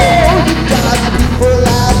 You got people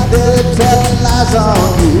out there telling lies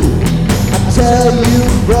on you. I tell you,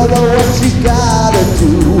 brother, what you gotta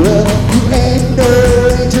do. Well, you ain't no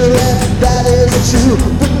angel, and that is true.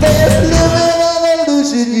 But they're living an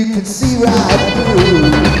illusion you can see right through.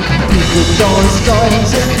 People throwing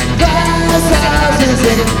stones in glass houses,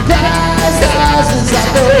 I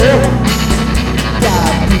know.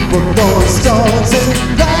 Got people throwing stones in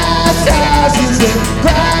glass houses,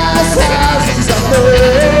 I know.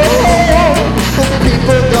 But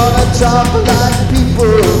people gonna talk like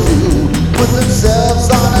people do, put themselves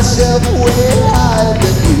on a shelf way higher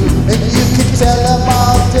than you. And you can tell them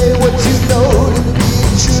all day what you know to be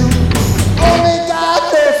true. Only God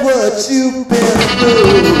knows what you've been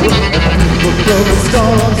through. People throwing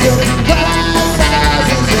stones in glass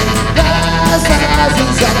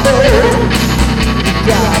houses, I know.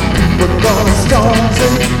 Got people throwing stones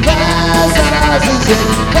in glass houses,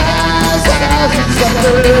 I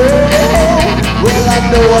know. Well, I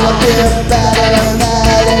know I've been bad and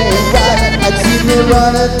that ain't right. I'd see me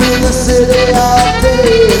running through the city all day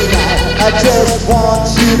and night. I just want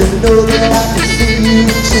you to know that I can see you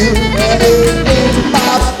too. And it ain't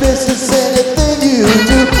my business anything you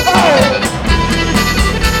do. Oh!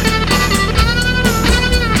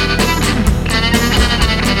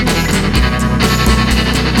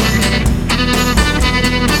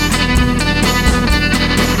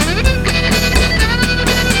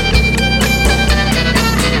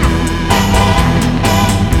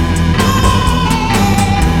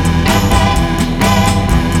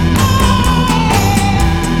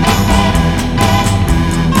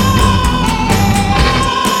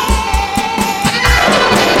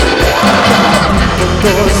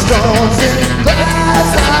 Throwing stones in glass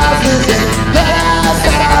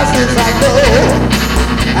houses, I know.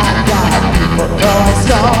 I got people throwing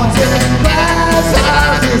stones in glass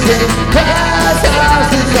houses,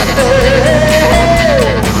 I know.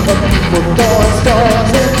 But people throwing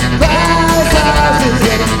stones in glass houses, I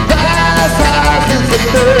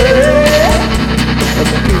know. But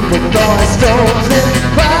people throwing stones in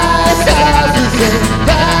glass houses,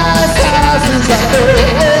 I know.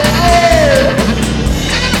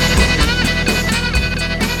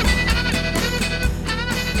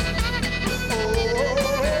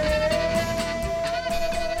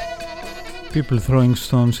 People Throwing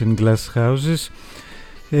Stones in Glass Houses.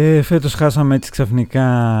 Φέτος χάσαμε έτσι ξαφνικά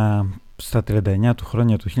στα 39 του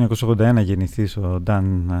χρόνια του 1981 γεννηθείς ο Dan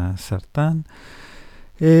Sartain.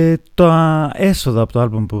 Τα έσοδα από το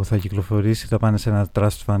άλμπουμ που θα κυκλοφορήσει θα πάνε σε ένα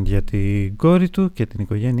trust fund για την κόρη του και την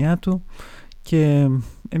οικογένειά του, και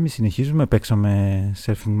εμείς συνεχίζουμε, παίξαμε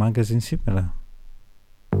Surfing Magazine σήμερα.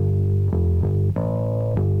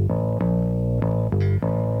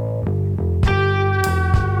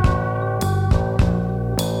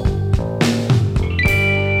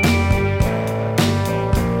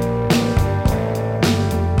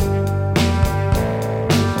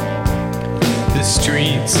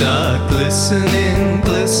 Streets are glistening,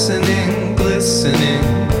 glistening, glistening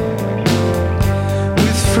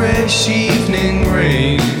with fresh evening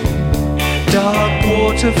rain. Dark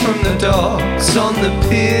water from the docks on the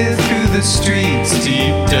pier, through the streets,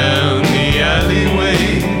 deep down the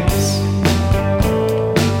alleyways.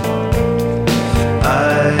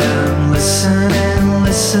 I am listening,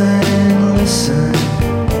 listening, listening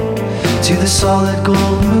to the solid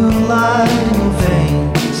gold moonlight in your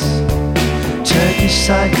veins. Turkish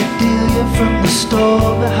psychedelia from the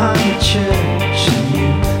store behind the church, and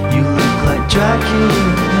you look like Dracula.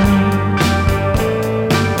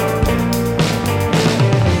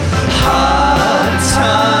 Hard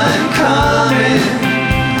time coming,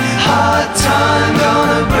 hard time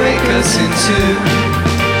gonna break us in two.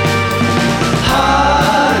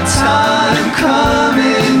 Hard time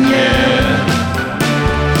coming, yeah.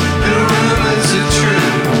 The rumors are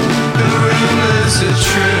true, the rumors are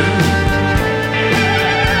true.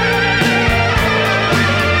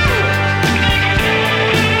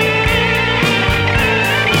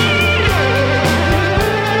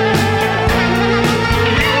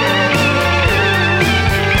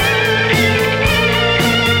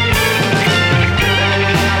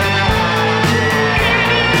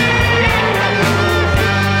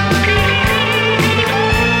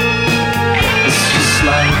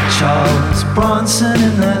 Charles Bronson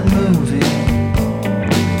in that movie.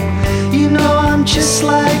 You know I'm just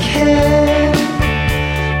like him.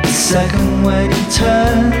 The second when he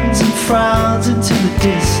turns and frowns into the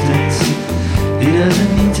distance, he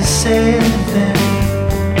doesn't need to say anything.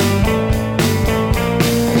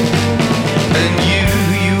 And you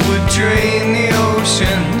would drain the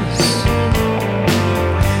oceans.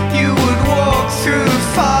 You would walk through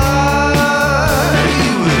fire.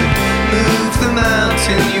 You would move the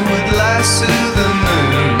mountain. You would lasso the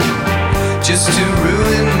moon just to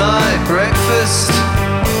ruin my breakfast.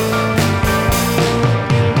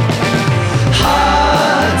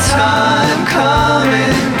 Hard time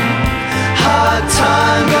coming, hard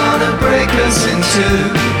time gonna break us in two.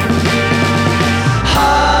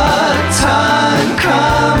 Hard time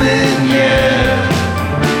coming, yeah.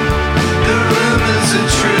 The rumors are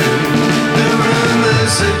true, the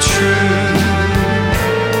rumors are true.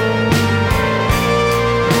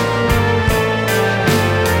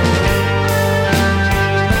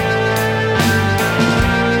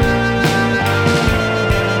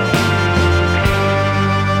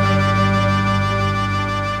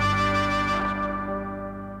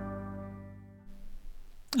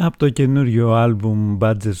 Από το καινούριο άλμπουμ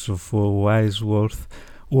Badgers of Wiseworth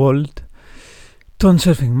World των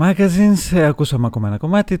Surfing Magazines ακούσαμε ακόμα ένα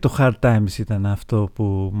κομμάτι. Το Hard Times ήταν αυτό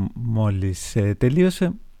που μόλις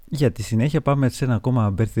τελείωσε. Για τη συνέχεια πάμε σε ένα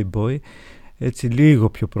ακόμα Birthday Boy, έτσι λίγο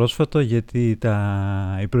πιο πρόσφατο, γιατί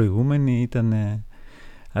οι προηγούμενοι ήταν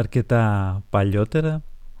αρκετά παλιότερα.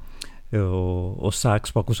 Ο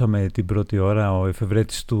σάξ που ακούσαμε την πρώτη ώρα, ο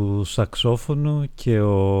εφευρέτης του σαξόφωνου, και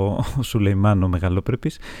ο Soolaimon ο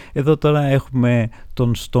μεγαλόπρεπης. Εδώ τώρα έχουμε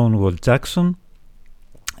τον Stonewall Jackson,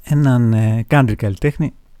 έναν country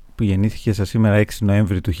καλλιτέχνη που γεννήθηκε στα σήμερα 6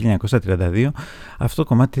 Νοέμβρη του 1932. Αυτό το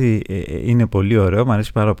κομμάτι είναι πολύ ωραίο, μου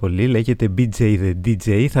αρέσει πάρα πολύ, λέγεται BJ the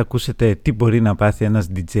DJ. Θα ακούσετε τι μπορεί να πάθει ένας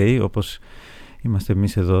DJ, όπως είμαστε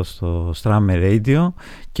εμείς εδώ στο Strummer Radio,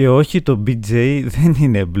 και όχι, το BJ δεν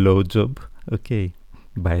είναι blowjob. Okay.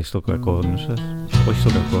 Πάει στο κακό νου σας. Όχι στο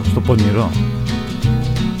κακό, στο πονηρό.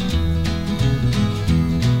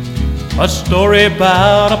 A story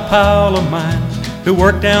about a pal of mine who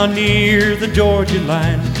worked down near the Georgia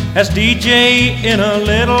line as DJ in a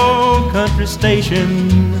little country station.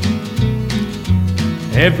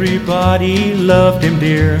 Everybody loved him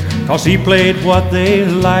dear, 'cause he played what they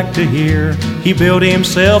liked to hear. He built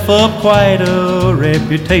himself up quite a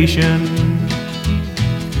reputation.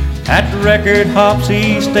 At record hops he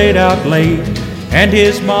stayed out late, and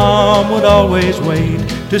his mom would always wait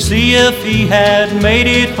to see if he had made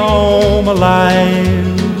it home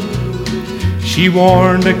alive. She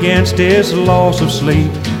warned against his loss of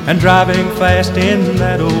sleep and driving fast in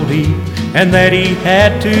that old heat. and that he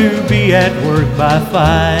had to be at work by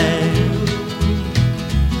 5.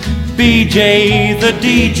 BJ the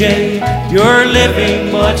DJ, you're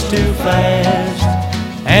living much too fast,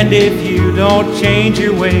 and if you don't change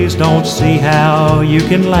your ways, don't see how you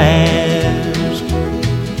can last.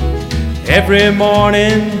 Every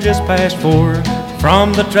morning just past 4,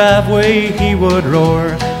 from the driveway he would roar,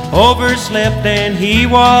 overslept and he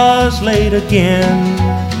was late again.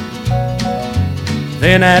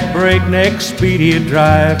 Then at breakneck speed he'd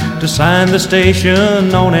drive to sign the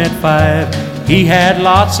station on at 5. He had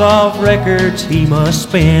lots of records he must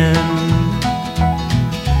spin.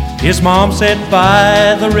 His mom sat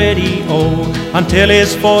by the radio until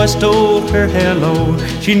his voice told her hello.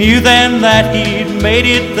 She knew then that he'd made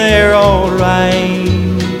it there all right.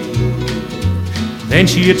 Then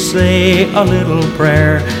she'd say a little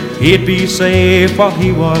prayer, he'd be safe while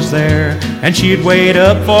he was there, and she'd wait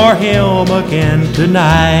up for him again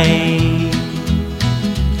tonight.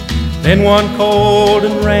 Then one cold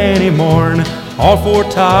and rainy morn, all 4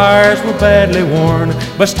 tires were badly worn,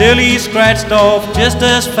 but still he scratched off just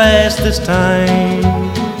as fast this time.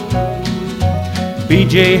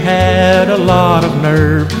 BJ had a lot of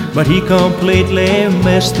nerve, but he completely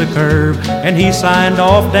missed the curve, and he signed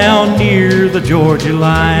off down near the Georgia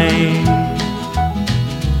line.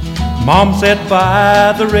 Mom sat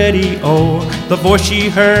by the radio, the voice she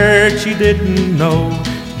heard she didn't know.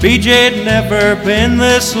 BJ'd never been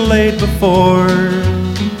this late before.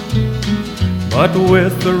 But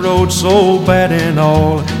with the road so bad and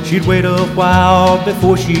all, she'd wait a while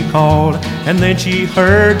before she called, and then she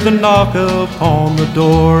heard the knock upon the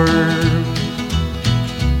door.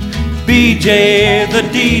 BJ the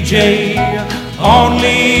DJ,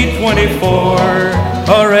 only 24,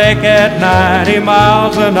 a wreck at 90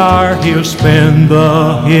 miles an hour, he'll spin the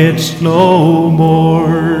hits no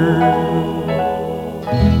more.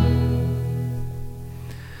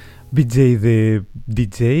 BJ the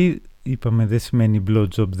DJ, είπαμε δεν σημαίνει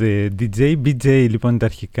blowjob the DJ. BJ λοιπόν τα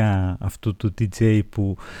αρχικά αυτού του DJ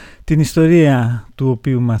που την ιστορία του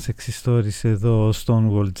οποίου μας εξιστόρισε εδώ ο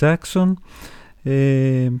Stonewall Jackson.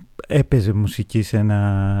 Έπαιζε μουσική σε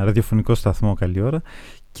ένα ραδιοφωνικό σταθμό καλή ώρα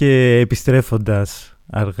και επιστρέφοντας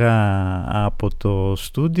αργά από το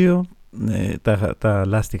στούντιο τα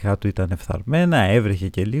λάστιχά του ήταν εφθαρμένα, έβρεχε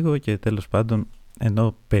και λίγο και τέλος πάντων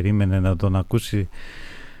ενώ περίμενε να τον ακούσει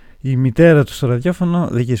η μητέρα του στο ραδιόφωνο,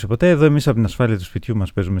 δεν γύρισε ποτέ. Εδώ εμείς από την ασφάλεια του σπιτιού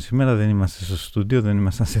μας παίζουμε σήμερα, δεν είμαστε στο στούντιο, δεν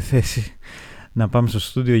ήμασταν σε θέση να πάμε στο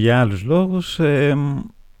στούντιο για άλλους λόγους.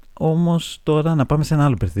 Όμως τώρα να πάμε σε ένα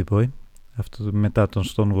άλλο birthday boy, αυτό μετά τον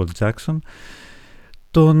Stonewall Jackson,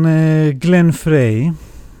 τον Glenn Frey,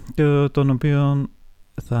 τον οποίο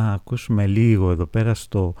θα ακούσουμε λίγο εδώ πέρα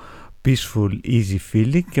στο Peaceful Easy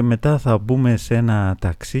Feeling και μετά θα μπούμε σε ένα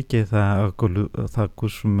ταξί και θα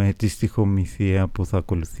ακούσουμε τη στιχομυθία που θα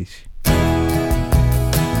ακολουθήσει.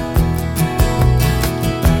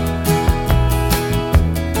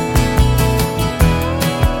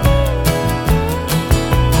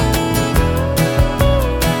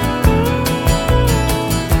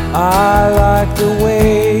 I like the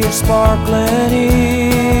way your sparkling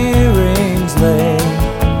earrings lay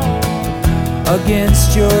against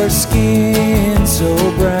your skin so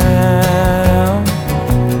brown,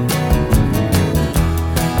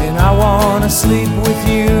 and I wanna sleep with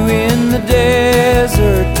you in the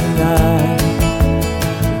desert tonight,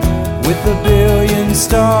 with a billion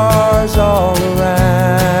stars all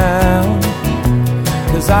around,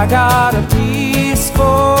 'cause I got a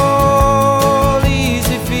peaceful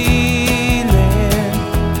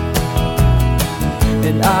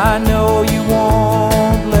I know you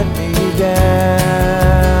won't let me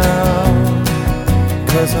down,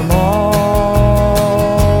 'cause I'm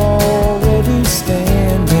already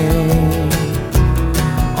standing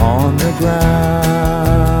on the ground.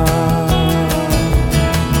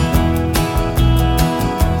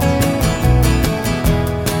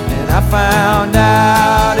 And I found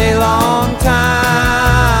out a long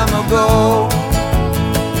time ago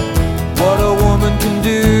what a woman can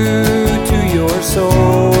do to your soul.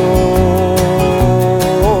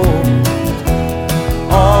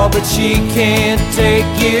 But she can't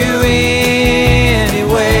take you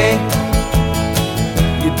anyway.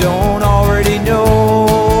 You don't already know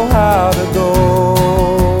how to go.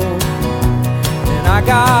 And I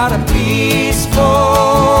got a peaceful,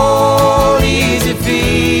 easy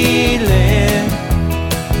feeling,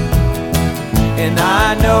 and I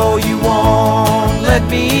know you won't let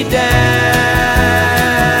me down,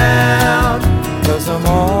 'cause I'm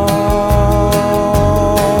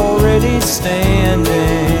already standing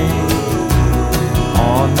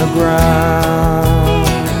on the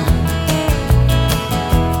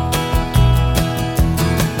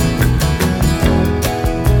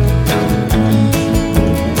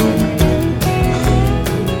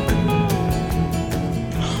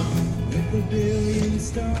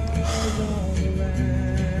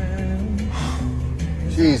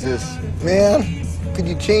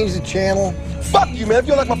change the channel? Fuck you, man. If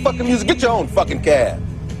you don't like my fucking music, get your own fucking cab.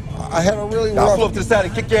 I had a really I'll rough... pull up to the side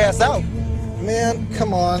and kick your ass out. Man,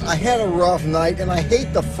 come on. I had a rough night, and I hate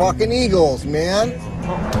the fucking Eagles, man.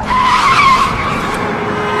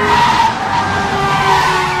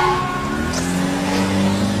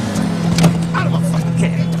 Out of my fucking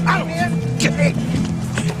cab. Out of my fucking cab.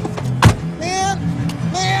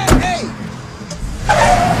 Man, hey!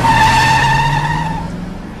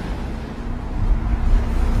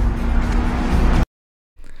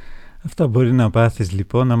 Αυτά μπορεί να πάθεις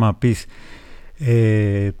λοιπόν άμα πεις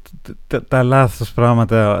τα λάθος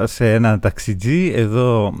πράγματα σε ένα ταξιτζή.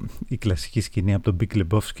 Εδώ η κλασική σκηνή από τον Big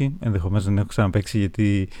Lebowski, ενδεχομένως δεν έχω ξαναπαίξει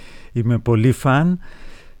γιατί είμαι πολύ φαν.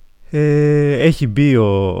 Έχει μπει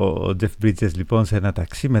ο Jeff Bridges λοιπόν σε ένα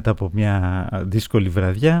ταξί μετά από μια δύσκολη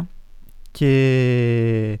βραδιά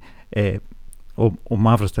και ο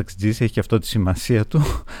μαύρος ταξιτζής έχει και αυτό τη σημασία του,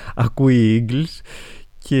 ακούει Eagles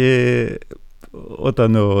και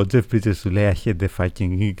όταν ο Jeff Bridges του λέει I had the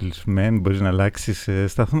fucking Eagles man, μπορείς να αλλάξεις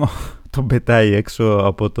σταθμό, τον πετάει έξω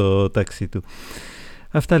από το ταξί του.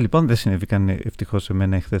 Αυτά λοιπόν δεν συνέβηκαν ευτυχώς σε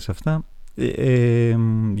μένα εχθές αυτά.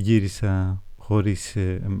 Γύρισα χωρίς,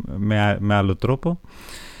 με άλλο τρόπο.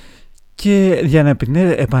 Και για να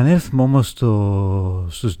επανέλθουμε όμως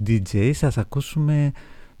στους DJs, ας ακούσουμε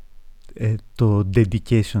το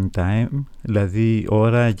dedication time, δηλαδή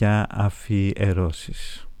ώρα για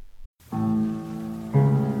αφιερώσεις.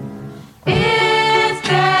 It's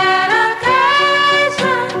dedication,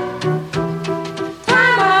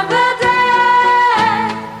 time of the day.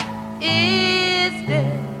 It's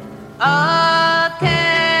dedication.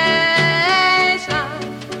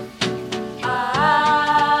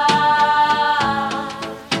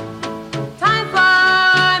 Time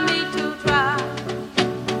for me to try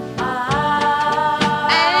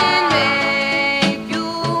and make you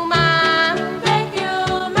mine. Make you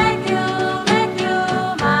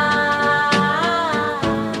mine.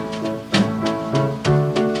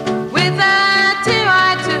 With a tear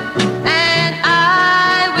or two, and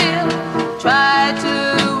I will try to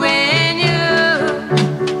win you.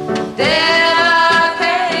 Dedication.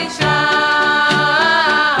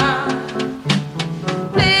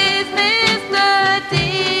 Please, Mr.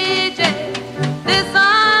 DJ,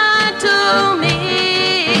 listen to me.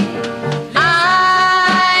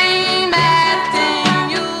 I'm asking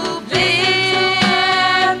you, please,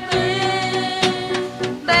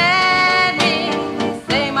 let me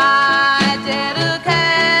say my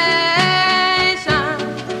dedication.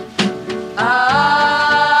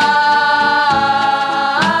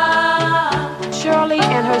 Shirley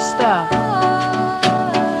and her stuff,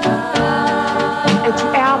 and to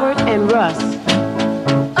Albert and Russ,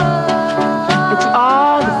 and to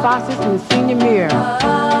all the foxes in the senior mirror,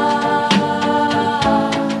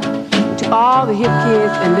 and to all the hip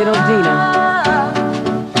kids and little Dina.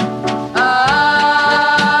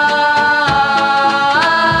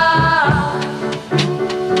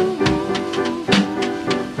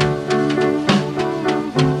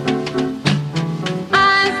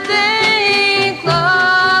 I'm staying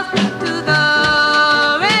close to the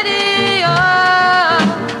radio.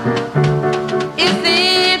 It's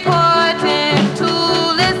important to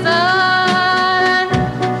listen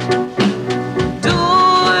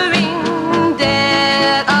during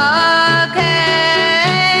dead occasion.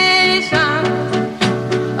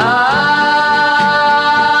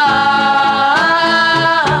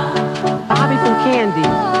 Bobby from Candy,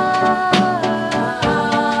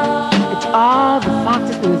 and to all the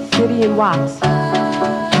foxes in the city and Watts.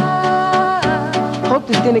 Hope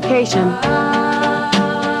this dedication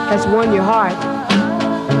has won your heart.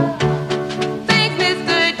 Thanks,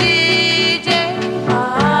 Mr. DJ,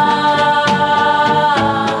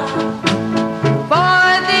 for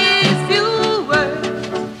these few words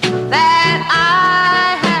that I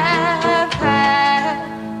have had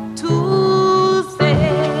to say.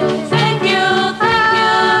 Thank you, thank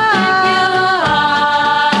you, thank you.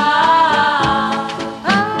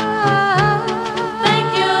 Thank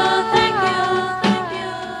you, thank you, thank you.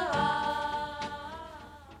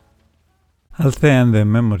 Althea and the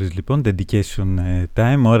Memories λοιπόν, dedication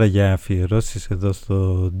time, ώρα για αφιερώσεις εδώ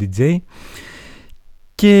στο DJ.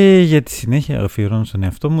 Και για τη συνέχεια αφιερώνω στον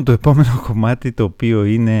εαυτό μου το επόμενο κομμάτι, το οποίο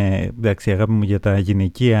είναι, εντάξει, η αγάπη μου για τα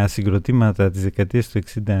γυναικεία συγκροτήματα της δεκαετίας του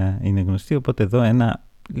 60 είναι γνωστή, οπότε εδώ ένα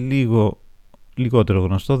λιγότερο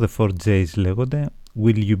γνωστό, The 4Js λέγονται,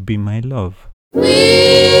 Will You Be My Love.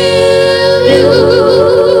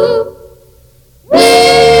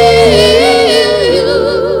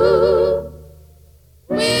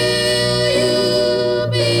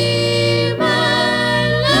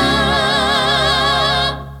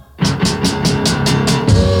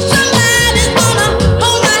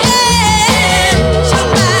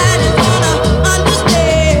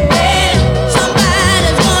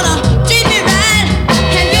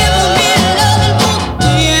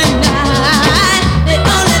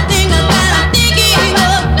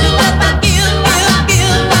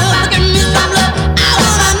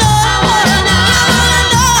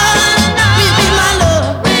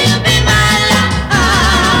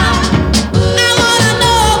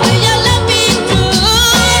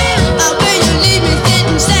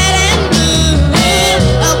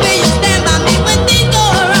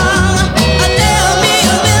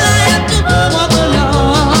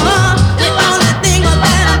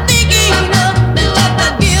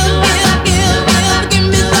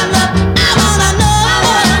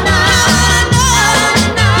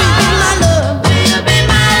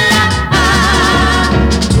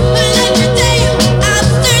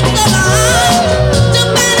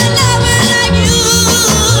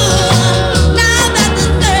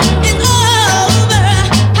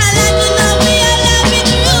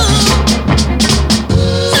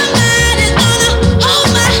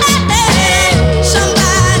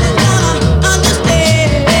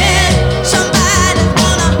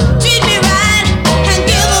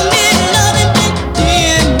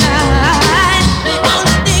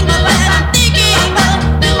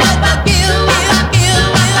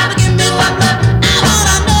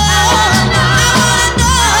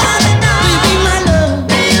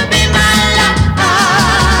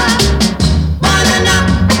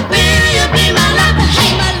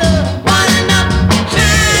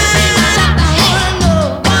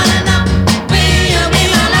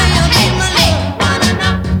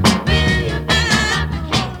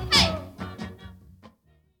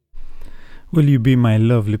 Will You Be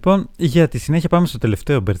My Love, λοιπόν. Για τη συνέχεια πάμε στο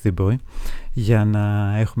τελευταίο Birthday Boy, για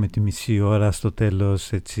να έχουμε τη μισή ώρα στο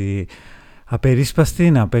τέλος έτσι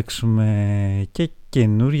απερίσπαστη, να παίξουμε και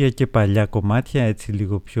καινούρια και παλιά κομμάτια, έτσι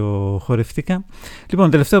λίγο πιο χορευτικά. Λοιπόν,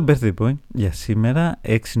 τελευταίο Birthday Boy για σήμερα,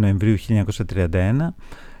 6 Νοεμβρίου 1931,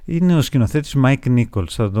 είναι ο σκηνοθέτης Mike Nichols.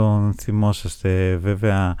 Θα τον θυμόσαστε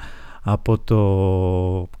βέβαια από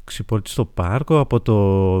το Ξυπόλυτη στο Πάρκο, από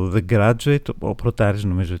το The Graduate, ο πρωτάρης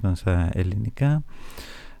νομίζω ήταν στα ελληνικά,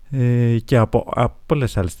 και από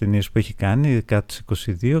πολλές άλλες ταινίες που έχει κάνει, κάτω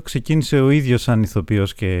στις 22. Ξεκίνησε ο ίδιος σαν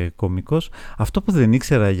ηθοποιός και κωμικός. Αυτό που δεν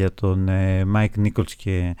ήξερα για τον Mike Nichols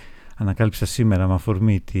και ανακάλυψα σήμερα με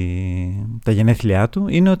αφορμή τα γενέθλιά του,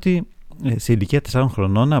 είναι ότι σε ηλικία 4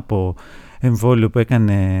 χρονών, από εμβόλιο που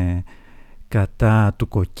έκανε κατά του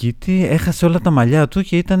κοκκίτη, έχασε όλα τα μαλλιά του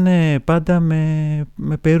και ήταν πάντα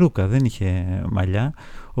με περούκα, δεν είχε μαλλιά.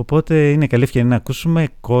 Οπότε είναι καλή ευκαιρία να ακούσουμε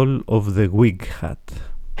Call of the Wighat.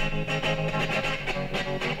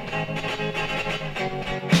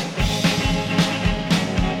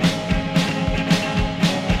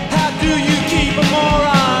 How do you keep a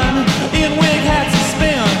moron in Wighat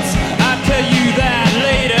suspense? I'll tell you that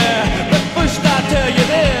later, but first I'll tell you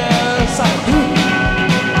this.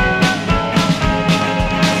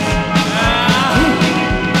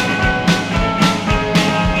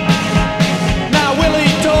 Now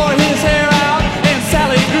Willie tore his hair out and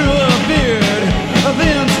Sally grew a beard.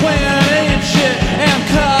 Then when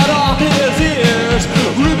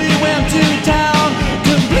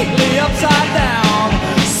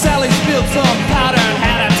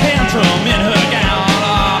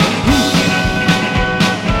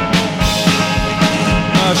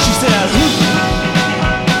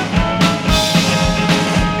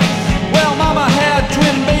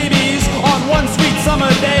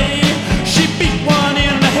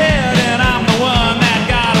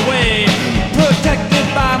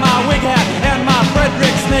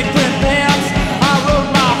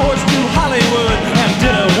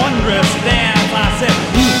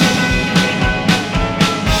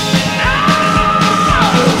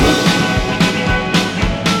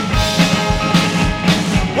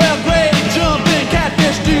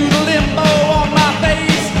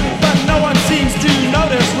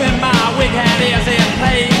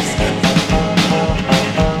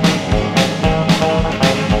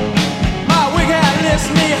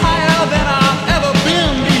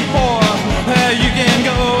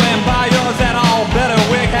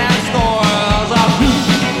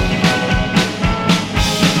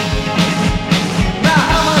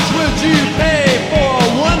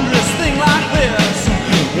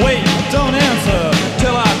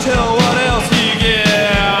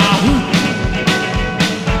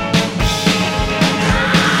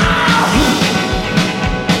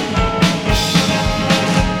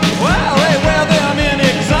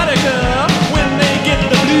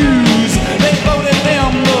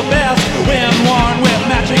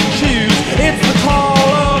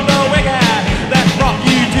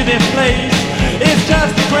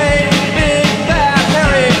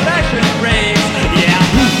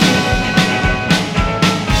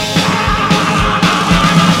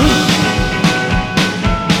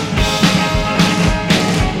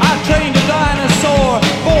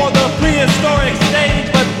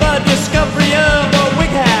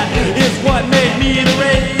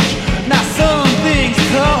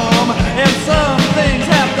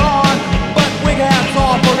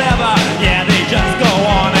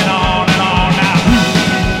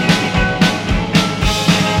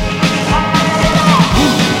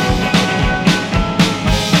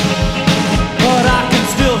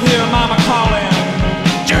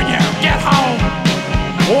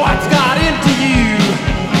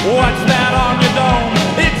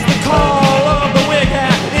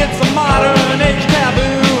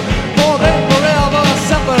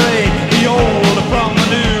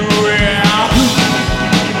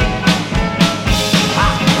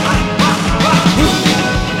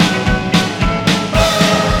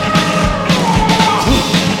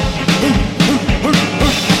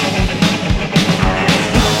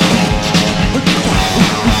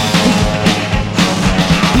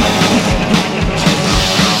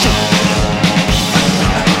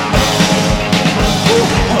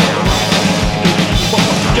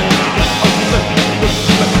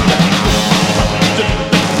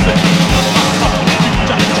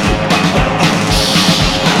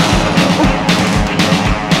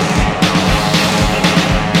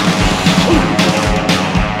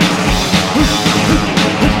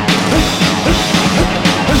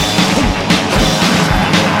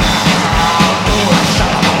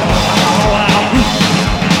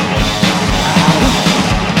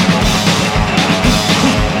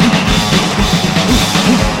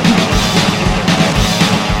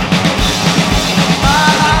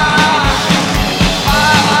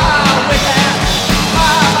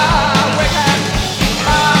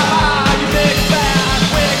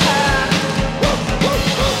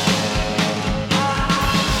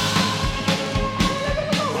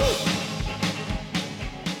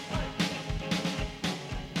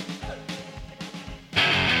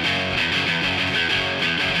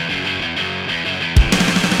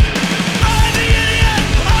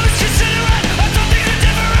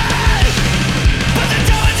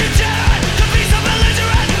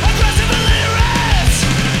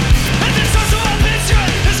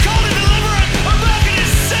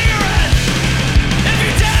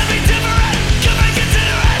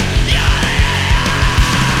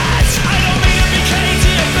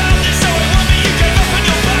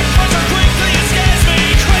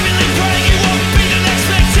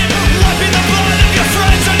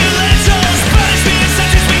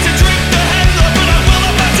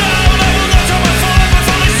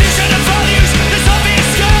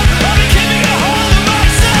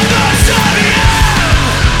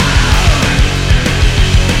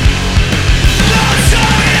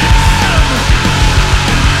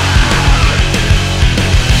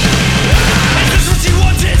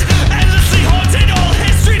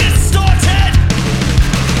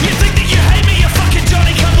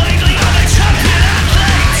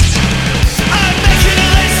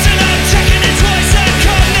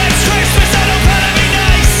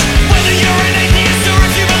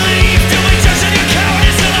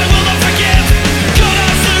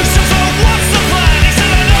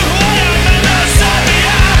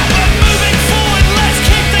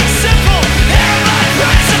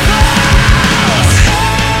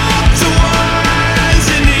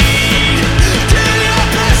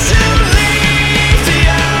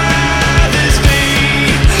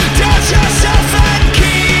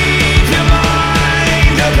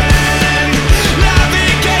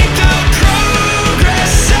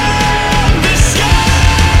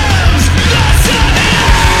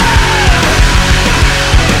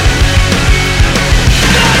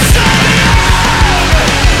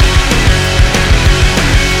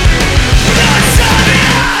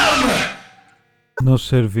No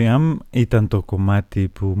Serviam ήταν το κομμάτι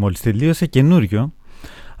που μόλις τελείωσε, καινούριο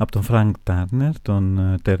από τον Frank Turner,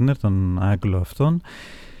 τον Άγγλο αυτόν.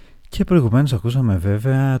 Και προηγουμένως ακούσαμε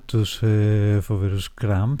βέβαια τους φοβερούς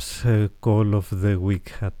Cramps, Call of the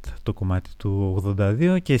Wighat, το κομμάτι του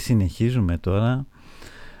 82, και συνεχίζουμε τώρα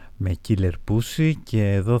με Killer Pussy,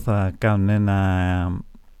 και εδώ θα κάνουν ένα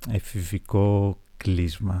εφηβικό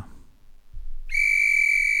κλείσμα.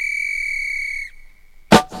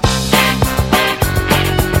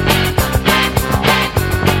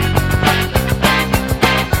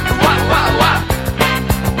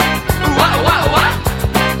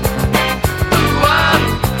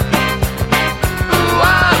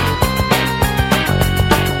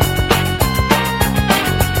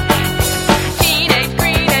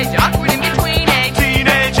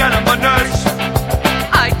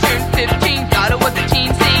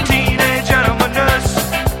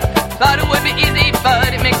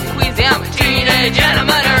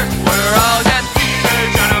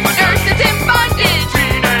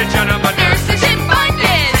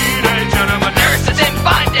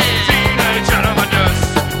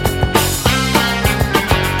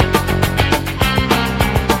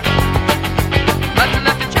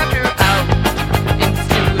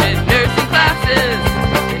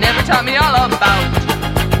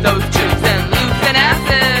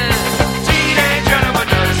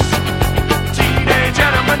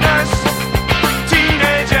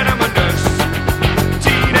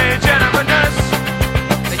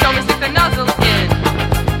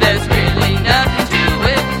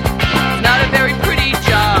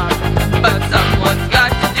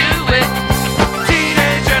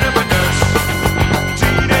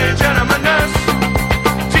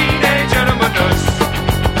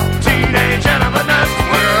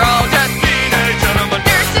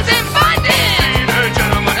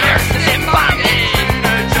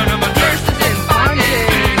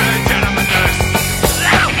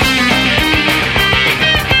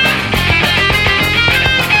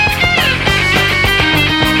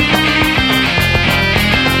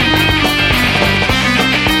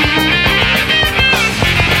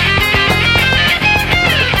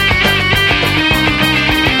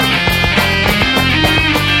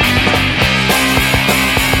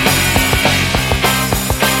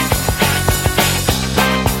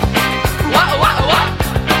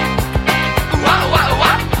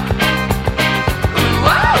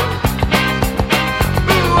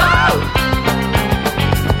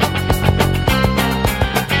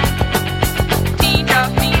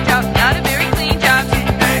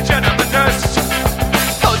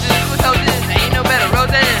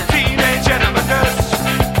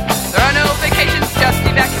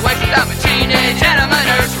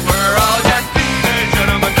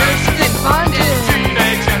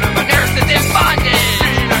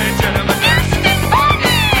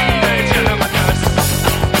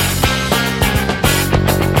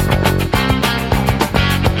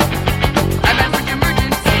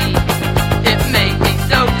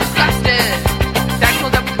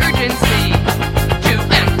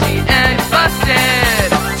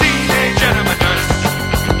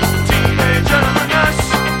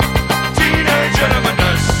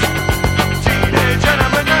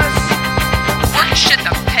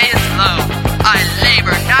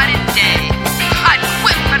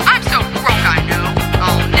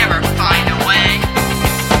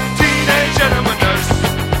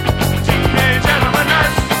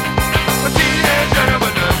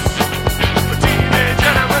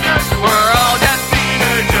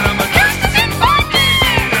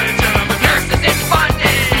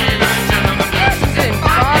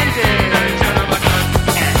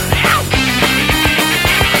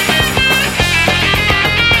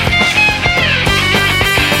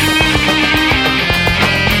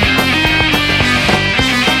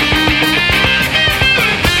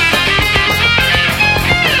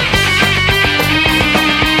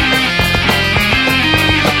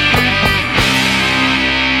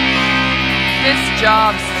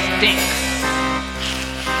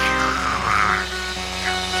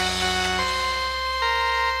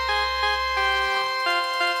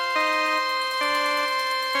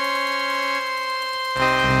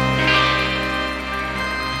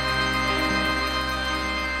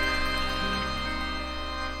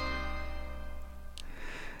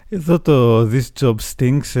 Εδώ το This Job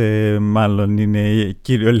Stinks μάλλον είναι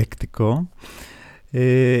κυριολεκτικό.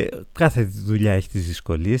 Κάθε δουλειά έχει τις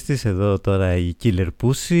δυσκολίες της. Εδώ τώρα η Killer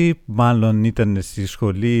Pussy μάλλον ήταν στη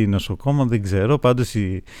σχολή νοσοκόμων, δεν ξέρω. Πάντως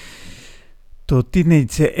το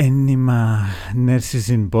Teenage Enema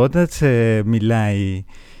Nurses in Bondag μιλάει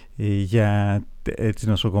για τις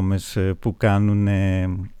νοσοκόμες που κάνουν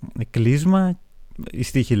κλείσμα οι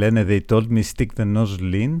στίχοι λένε they told me stick the nose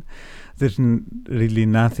lean, there's really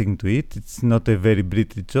nothing to it, it's not a very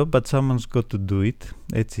British job but someone's got to do it.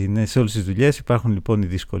 Έτσι είναι σε όλες τις δουλειές, υπάρχουν λοιπόν οι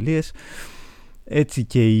δυσκολίες. Έτσι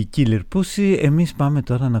και η Killer Pussy. Εμείς πάμε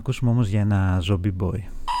τώρα να ακούσουμε όμως για ένα Zombie Boy.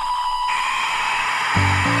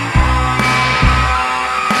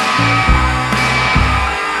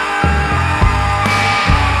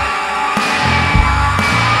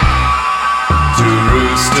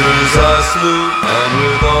 Roosters I slew, and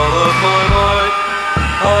with all of my might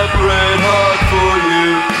I prayed hard for you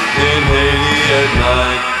in Haiti at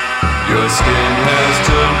night. Your skin has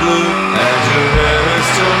turned blue and your hair has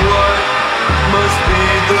turned white. Must be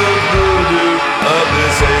the voodoo of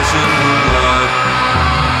this Asian moonlight.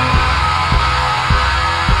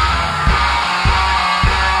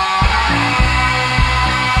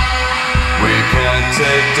 We can't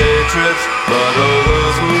take day trips, but oh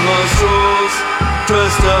those moonlight strolls,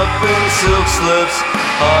 dressed up in silk slips,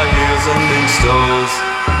 high heels and mink stoles.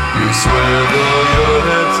 You swear though your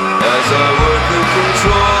hips as I work the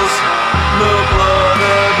controls. No blood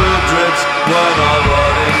ever drips when I'm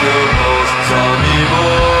rotting your holes. Zombie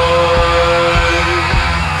boy,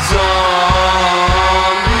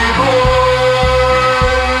 zombie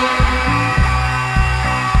boy,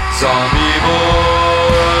 zombie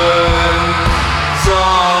boy,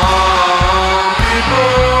 zombie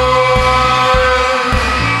boy.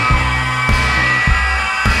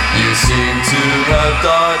 You seem to have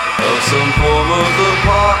died of some form of the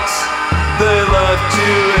pox. They left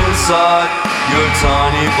you inside your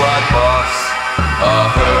tiny black box. I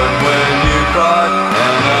heard when you cried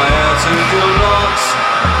and I answered your knocks.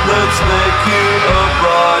 Let's make you a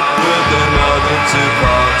bride with another two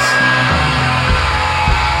cocks.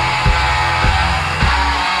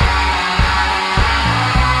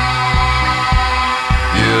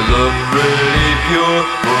 You look pretty pure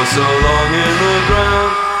for so long in the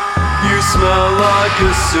ground. You smell like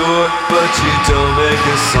a sewer, but you don't make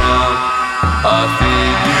a sound. I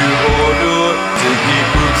feed you hors to keep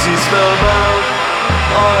Bootsy spellbound.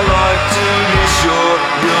 I like to be sure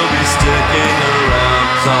you'll be sticking around.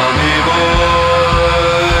 Zombie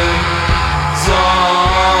boy,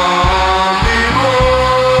 zombie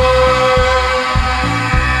boy,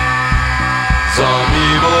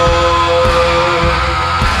 zombie boy,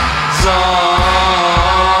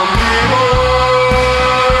 zombie boy.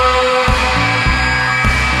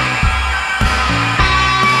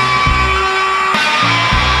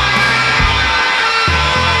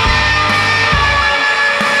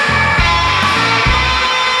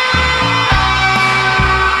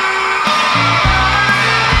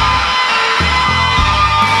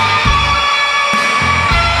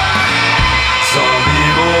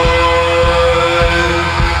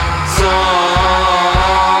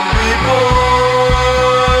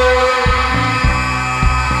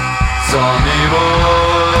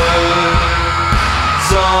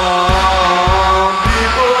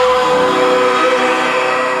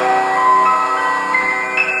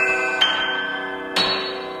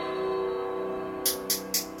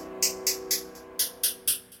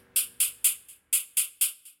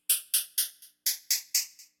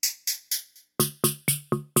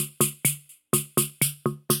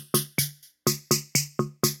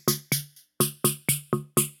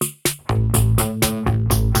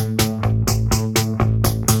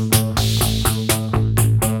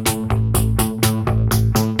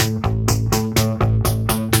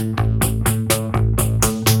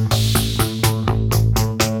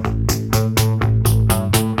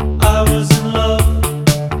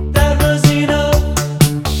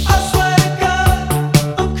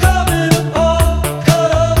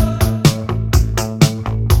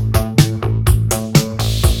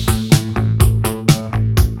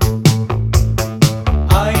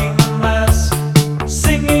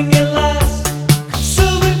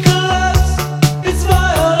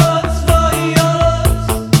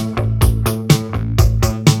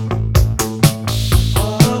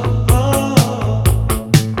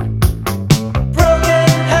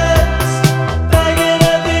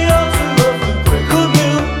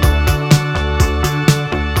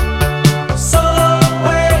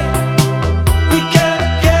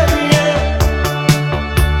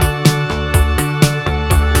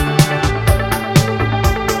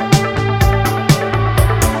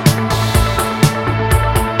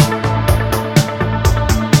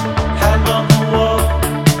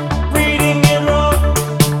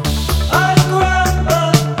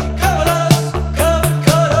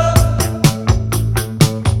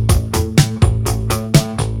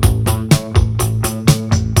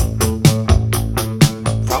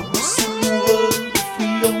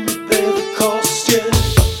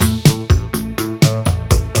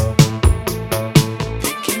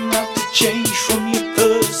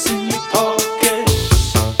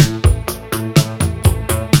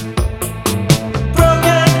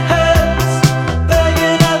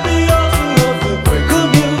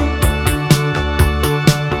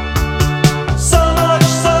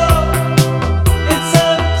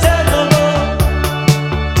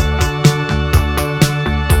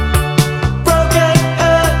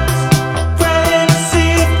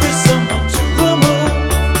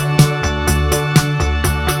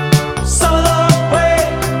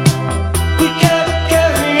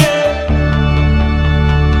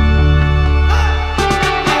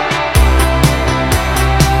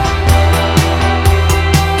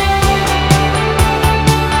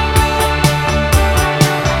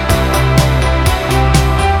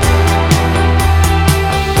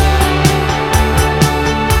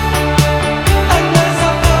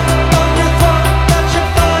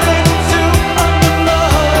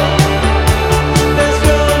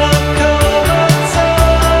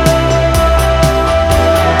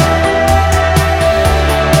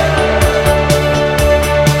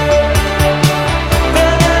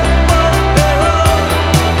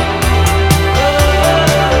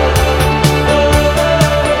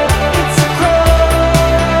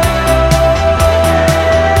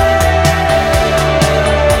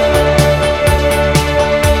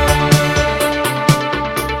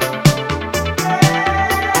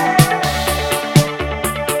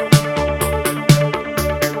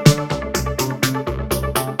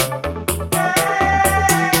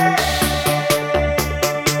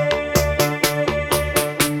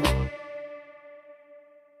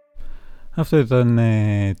 Αυτό ήταν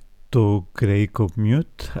το Grey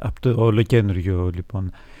Commute, από το ολοκένουργιο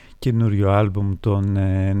λοιπόν καινούριο άλμπουμ των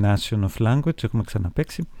Nation of Language, έχουμε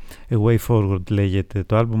ξαναπαίξει. A Way Forward λέγεται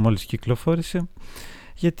το άλμπουμ, μόλις κυκλοφόρησε.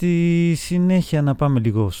 Για τη συνέχεια να πάμε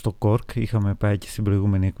λίγο στο Cork, είχαμε πάει και στην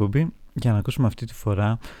προηγούμενη εκπομπή, για να ακούσουμε αυτή τη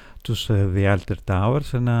φορά τους The Alter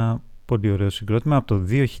Towers, ένα πολύ ωραίο συγκρότημα από το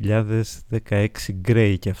 2016,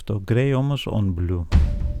 Grey και αυτό, Grey όμως on Blue.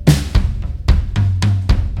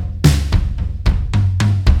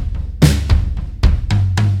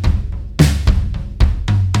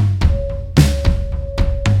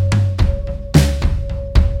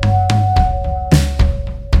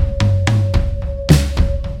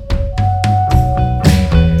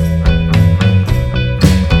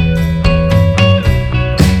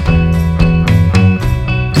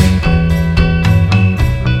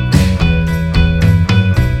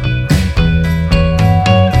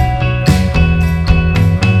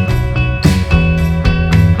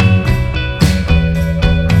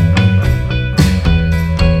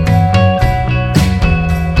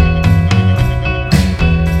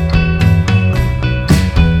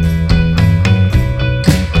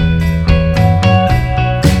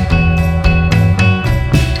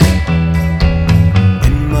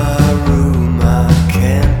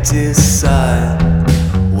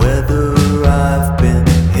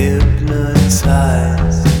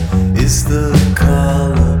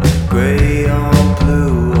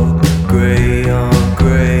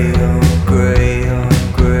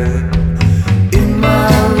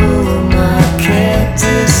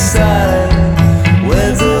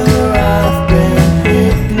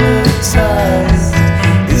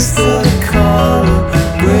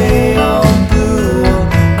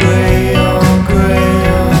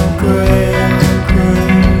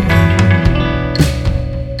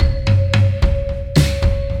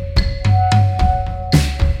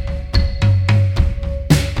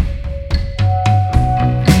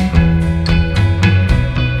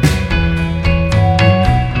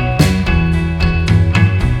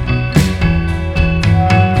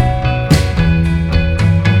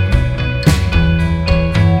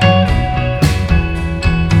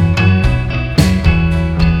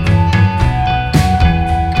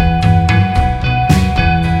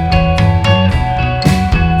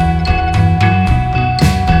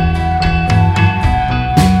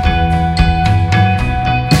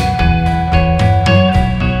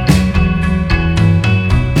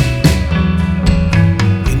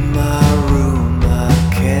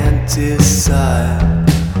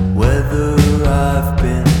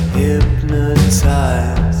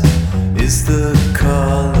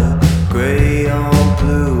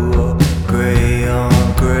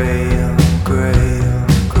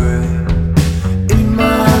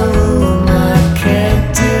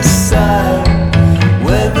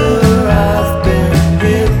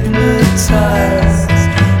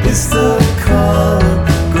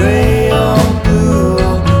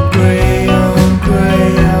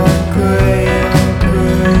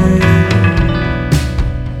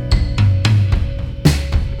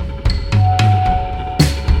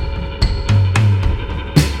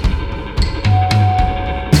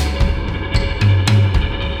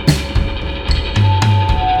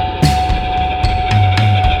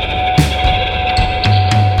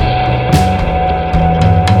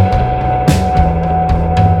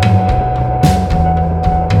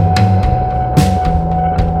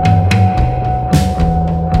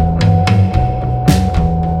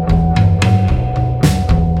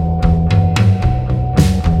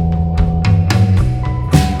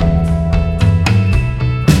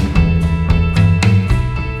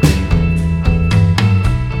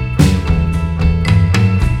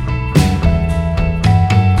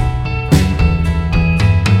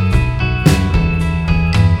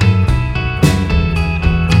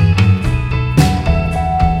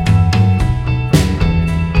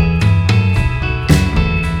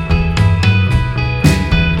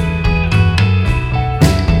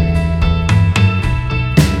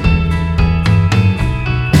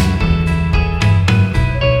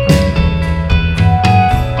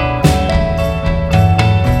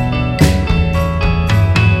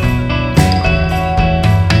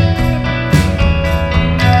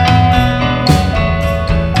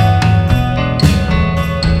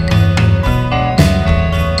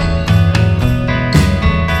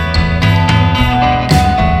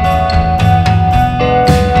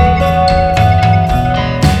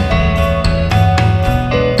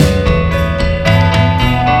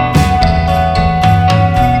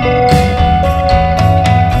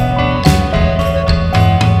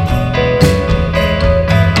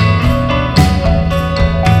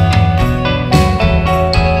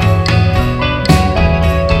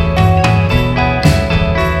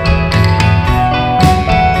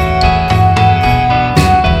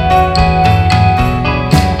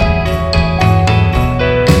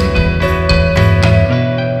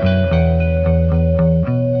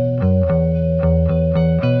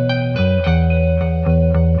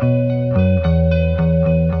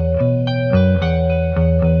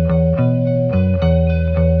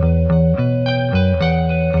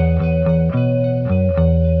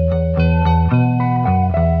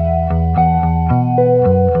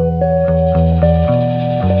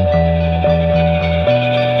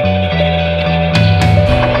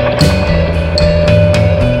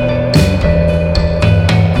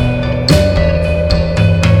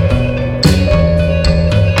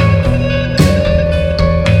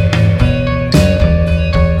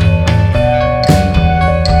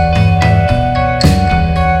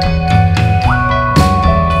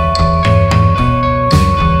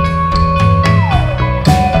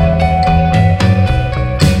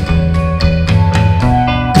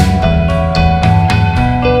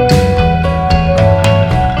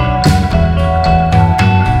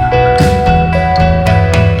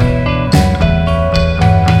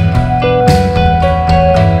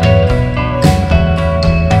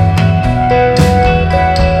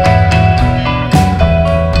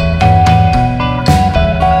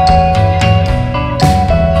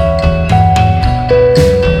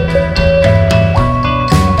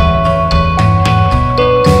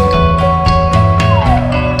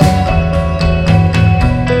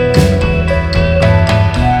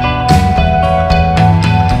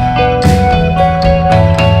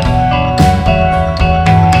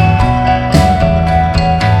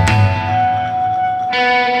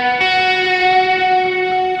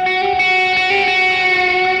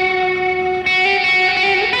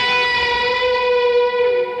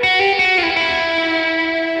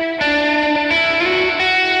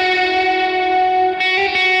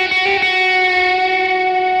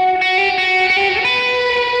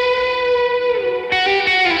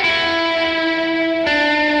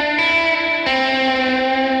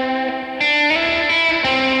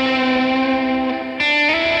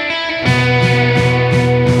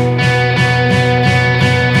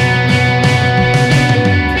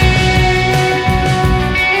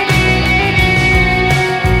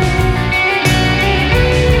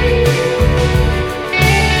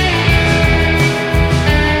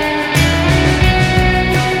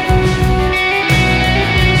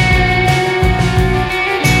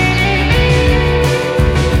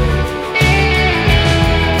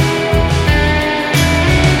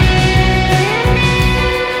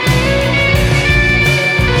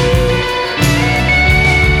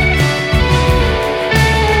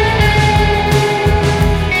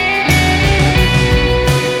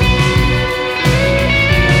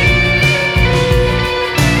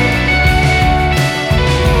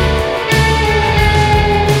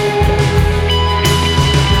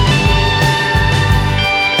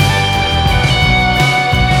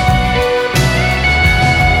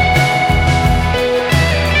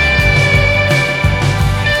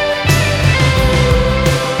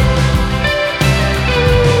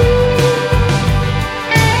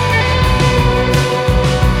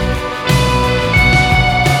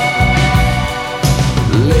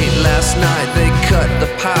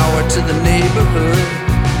 the neighborhood.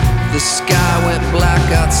 The sky went black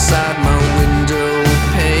outside my window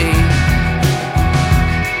pane.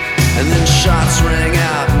 And then shots rang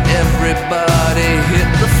out and everybody hit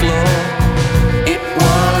the floor. It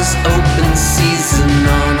was open season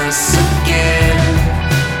on us again.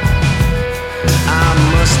 I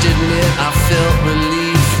must admit I felt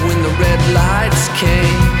relief when the red lights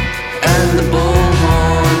came and the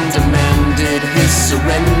bullhorn demanded his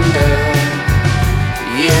surrender.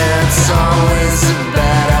 Yeah, it's always a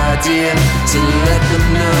bad idea to let them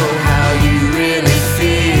know how you really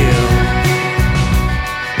feel.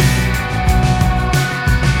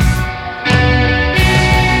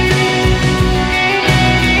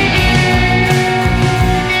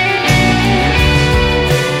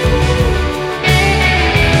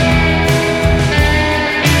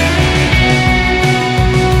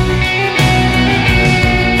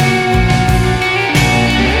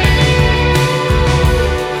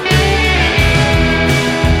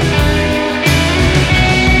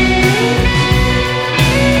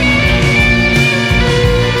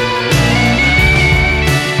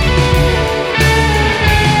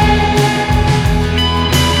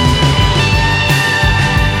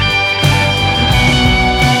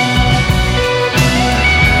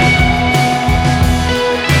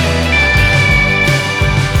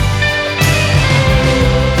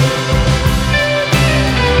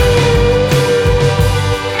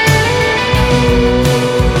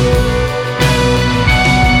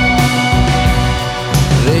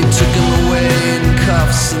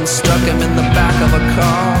 And stuck him in the back of a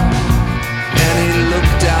car. And he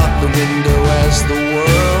looked out the window as the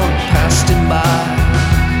world passed him by.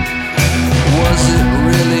 Was it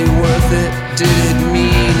really worth it? Did it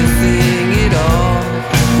mean a thing at all?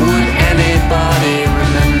 Would anybody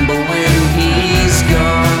remember when he's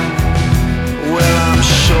gone? Well, I'm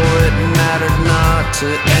sure it mattered not to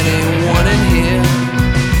anyone in here.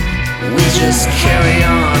 We just carry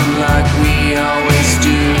on like we always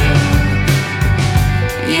do.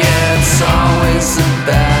 Yeah, it's always a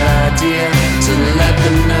bad idea to let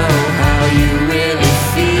them know how you really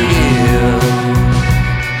feel.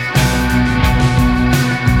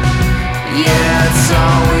 Yeah, it's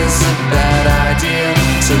always a bad idea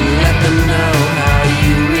to let them know how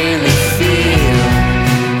you really feel.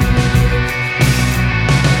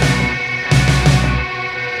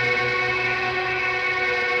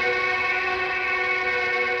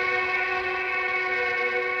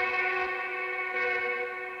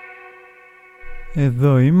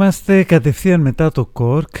 Εδώ είμαστε κατευθείαν μετά το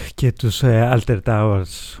Cork και τους Alter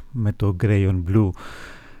Towers με το Grey on Blue.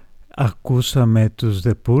 Ακούσαμε τους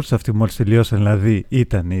The Purrs, αυτοί μόλις τελειώσαν, δηλαδή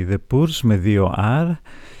ήταν οι The Purrs με 2R,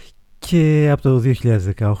 και από το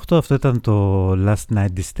 2018 αυτό ήταν το Last Night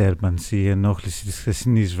Disturbance, η ενόχληση της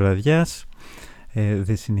χθεσινής βραδιάς.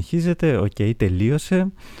 Δεν συνεχίζεται, οκ,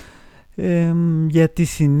 τελείωσε. Για τη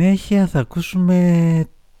συνέχεια θα ακούσουμε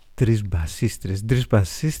τρεις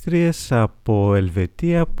μπασίστριες από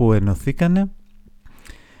Ελβετία που ενωθήκανε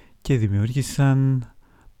και δημιούργησαν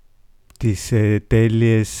τις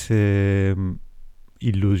τέλειες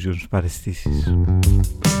Illusions παραισθήσεις.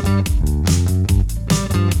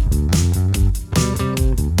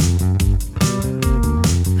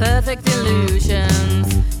 Perfect illusions,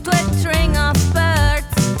 twittering of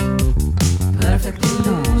birds. Perfect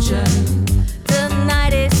illusion, the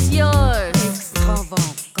night is yours. Extravagance.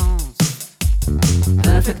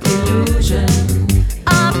 Perfect illusion,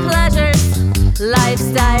 our pleasures,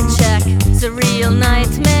 lifestyle check, surreal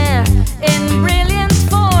nightmare in brilliant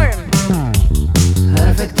form.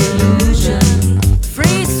 Perfect illusion,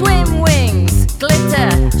 free swim wings,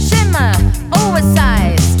 glitter, shimmer,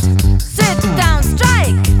 oversized. Sit down,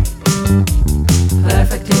 strike.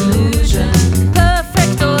 Perfect illusion,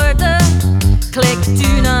 perfect order. Click,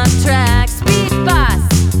 do not track, speed pass.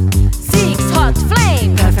 Seeks hot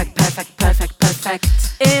flame. Perfect, perfect, perfect, perfect.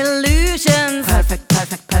 Illusions. Perfect,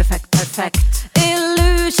 perfect, perfect, perfect.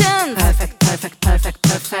 Illusions. Perfect, perfect, perfect,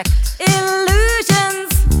 perfect. Illusions.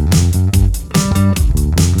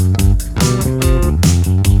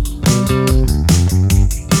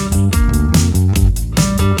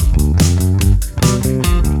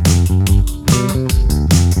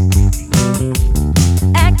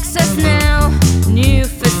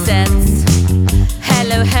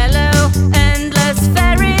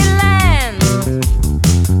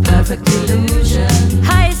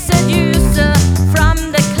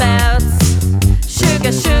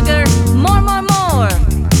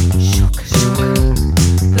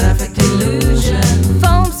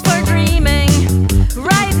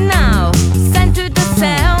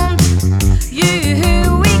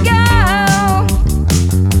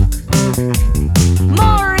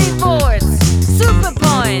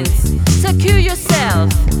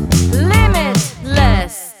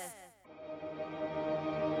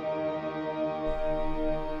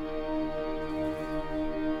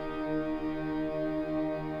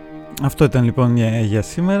 Αυτό ήταν λοιπόν για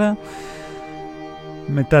σήμερα.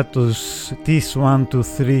 Μετά τους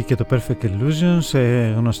T123 και το Perfect Illusions,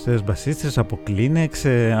 γνωστές μπασίστρες από Kleenex,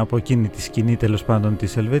 από εκείνη τη σκηνή τέλος πάντων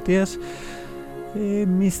της Ελβετίας.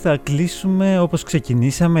 Εμείς θα κλείσουμε όπως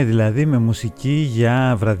ξεκινήσαμε, δηλαδή με μουσική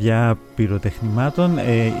για βραδιά πυροτεχνημάτων.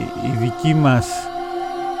 Η δική μας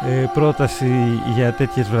πρόταση για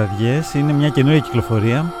τέτοιες βραδιές είναι μια καινούργια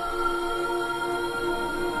κυκλοφορία.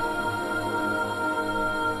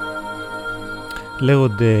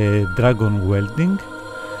 Λέγονται Dragon Welding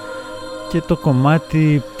και το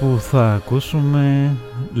κομμάτι που θα ακούσουμε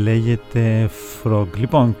λέγεται Frog.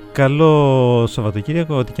 Λοιπόν, καλό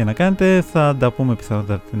Σαββατοκύριακο, ό,τι και να κάνετε. Θα τα πούμε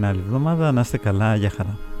πιθανότατα την άλλη εβδομάδα. Να είστε καλά, για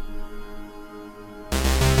χαρά.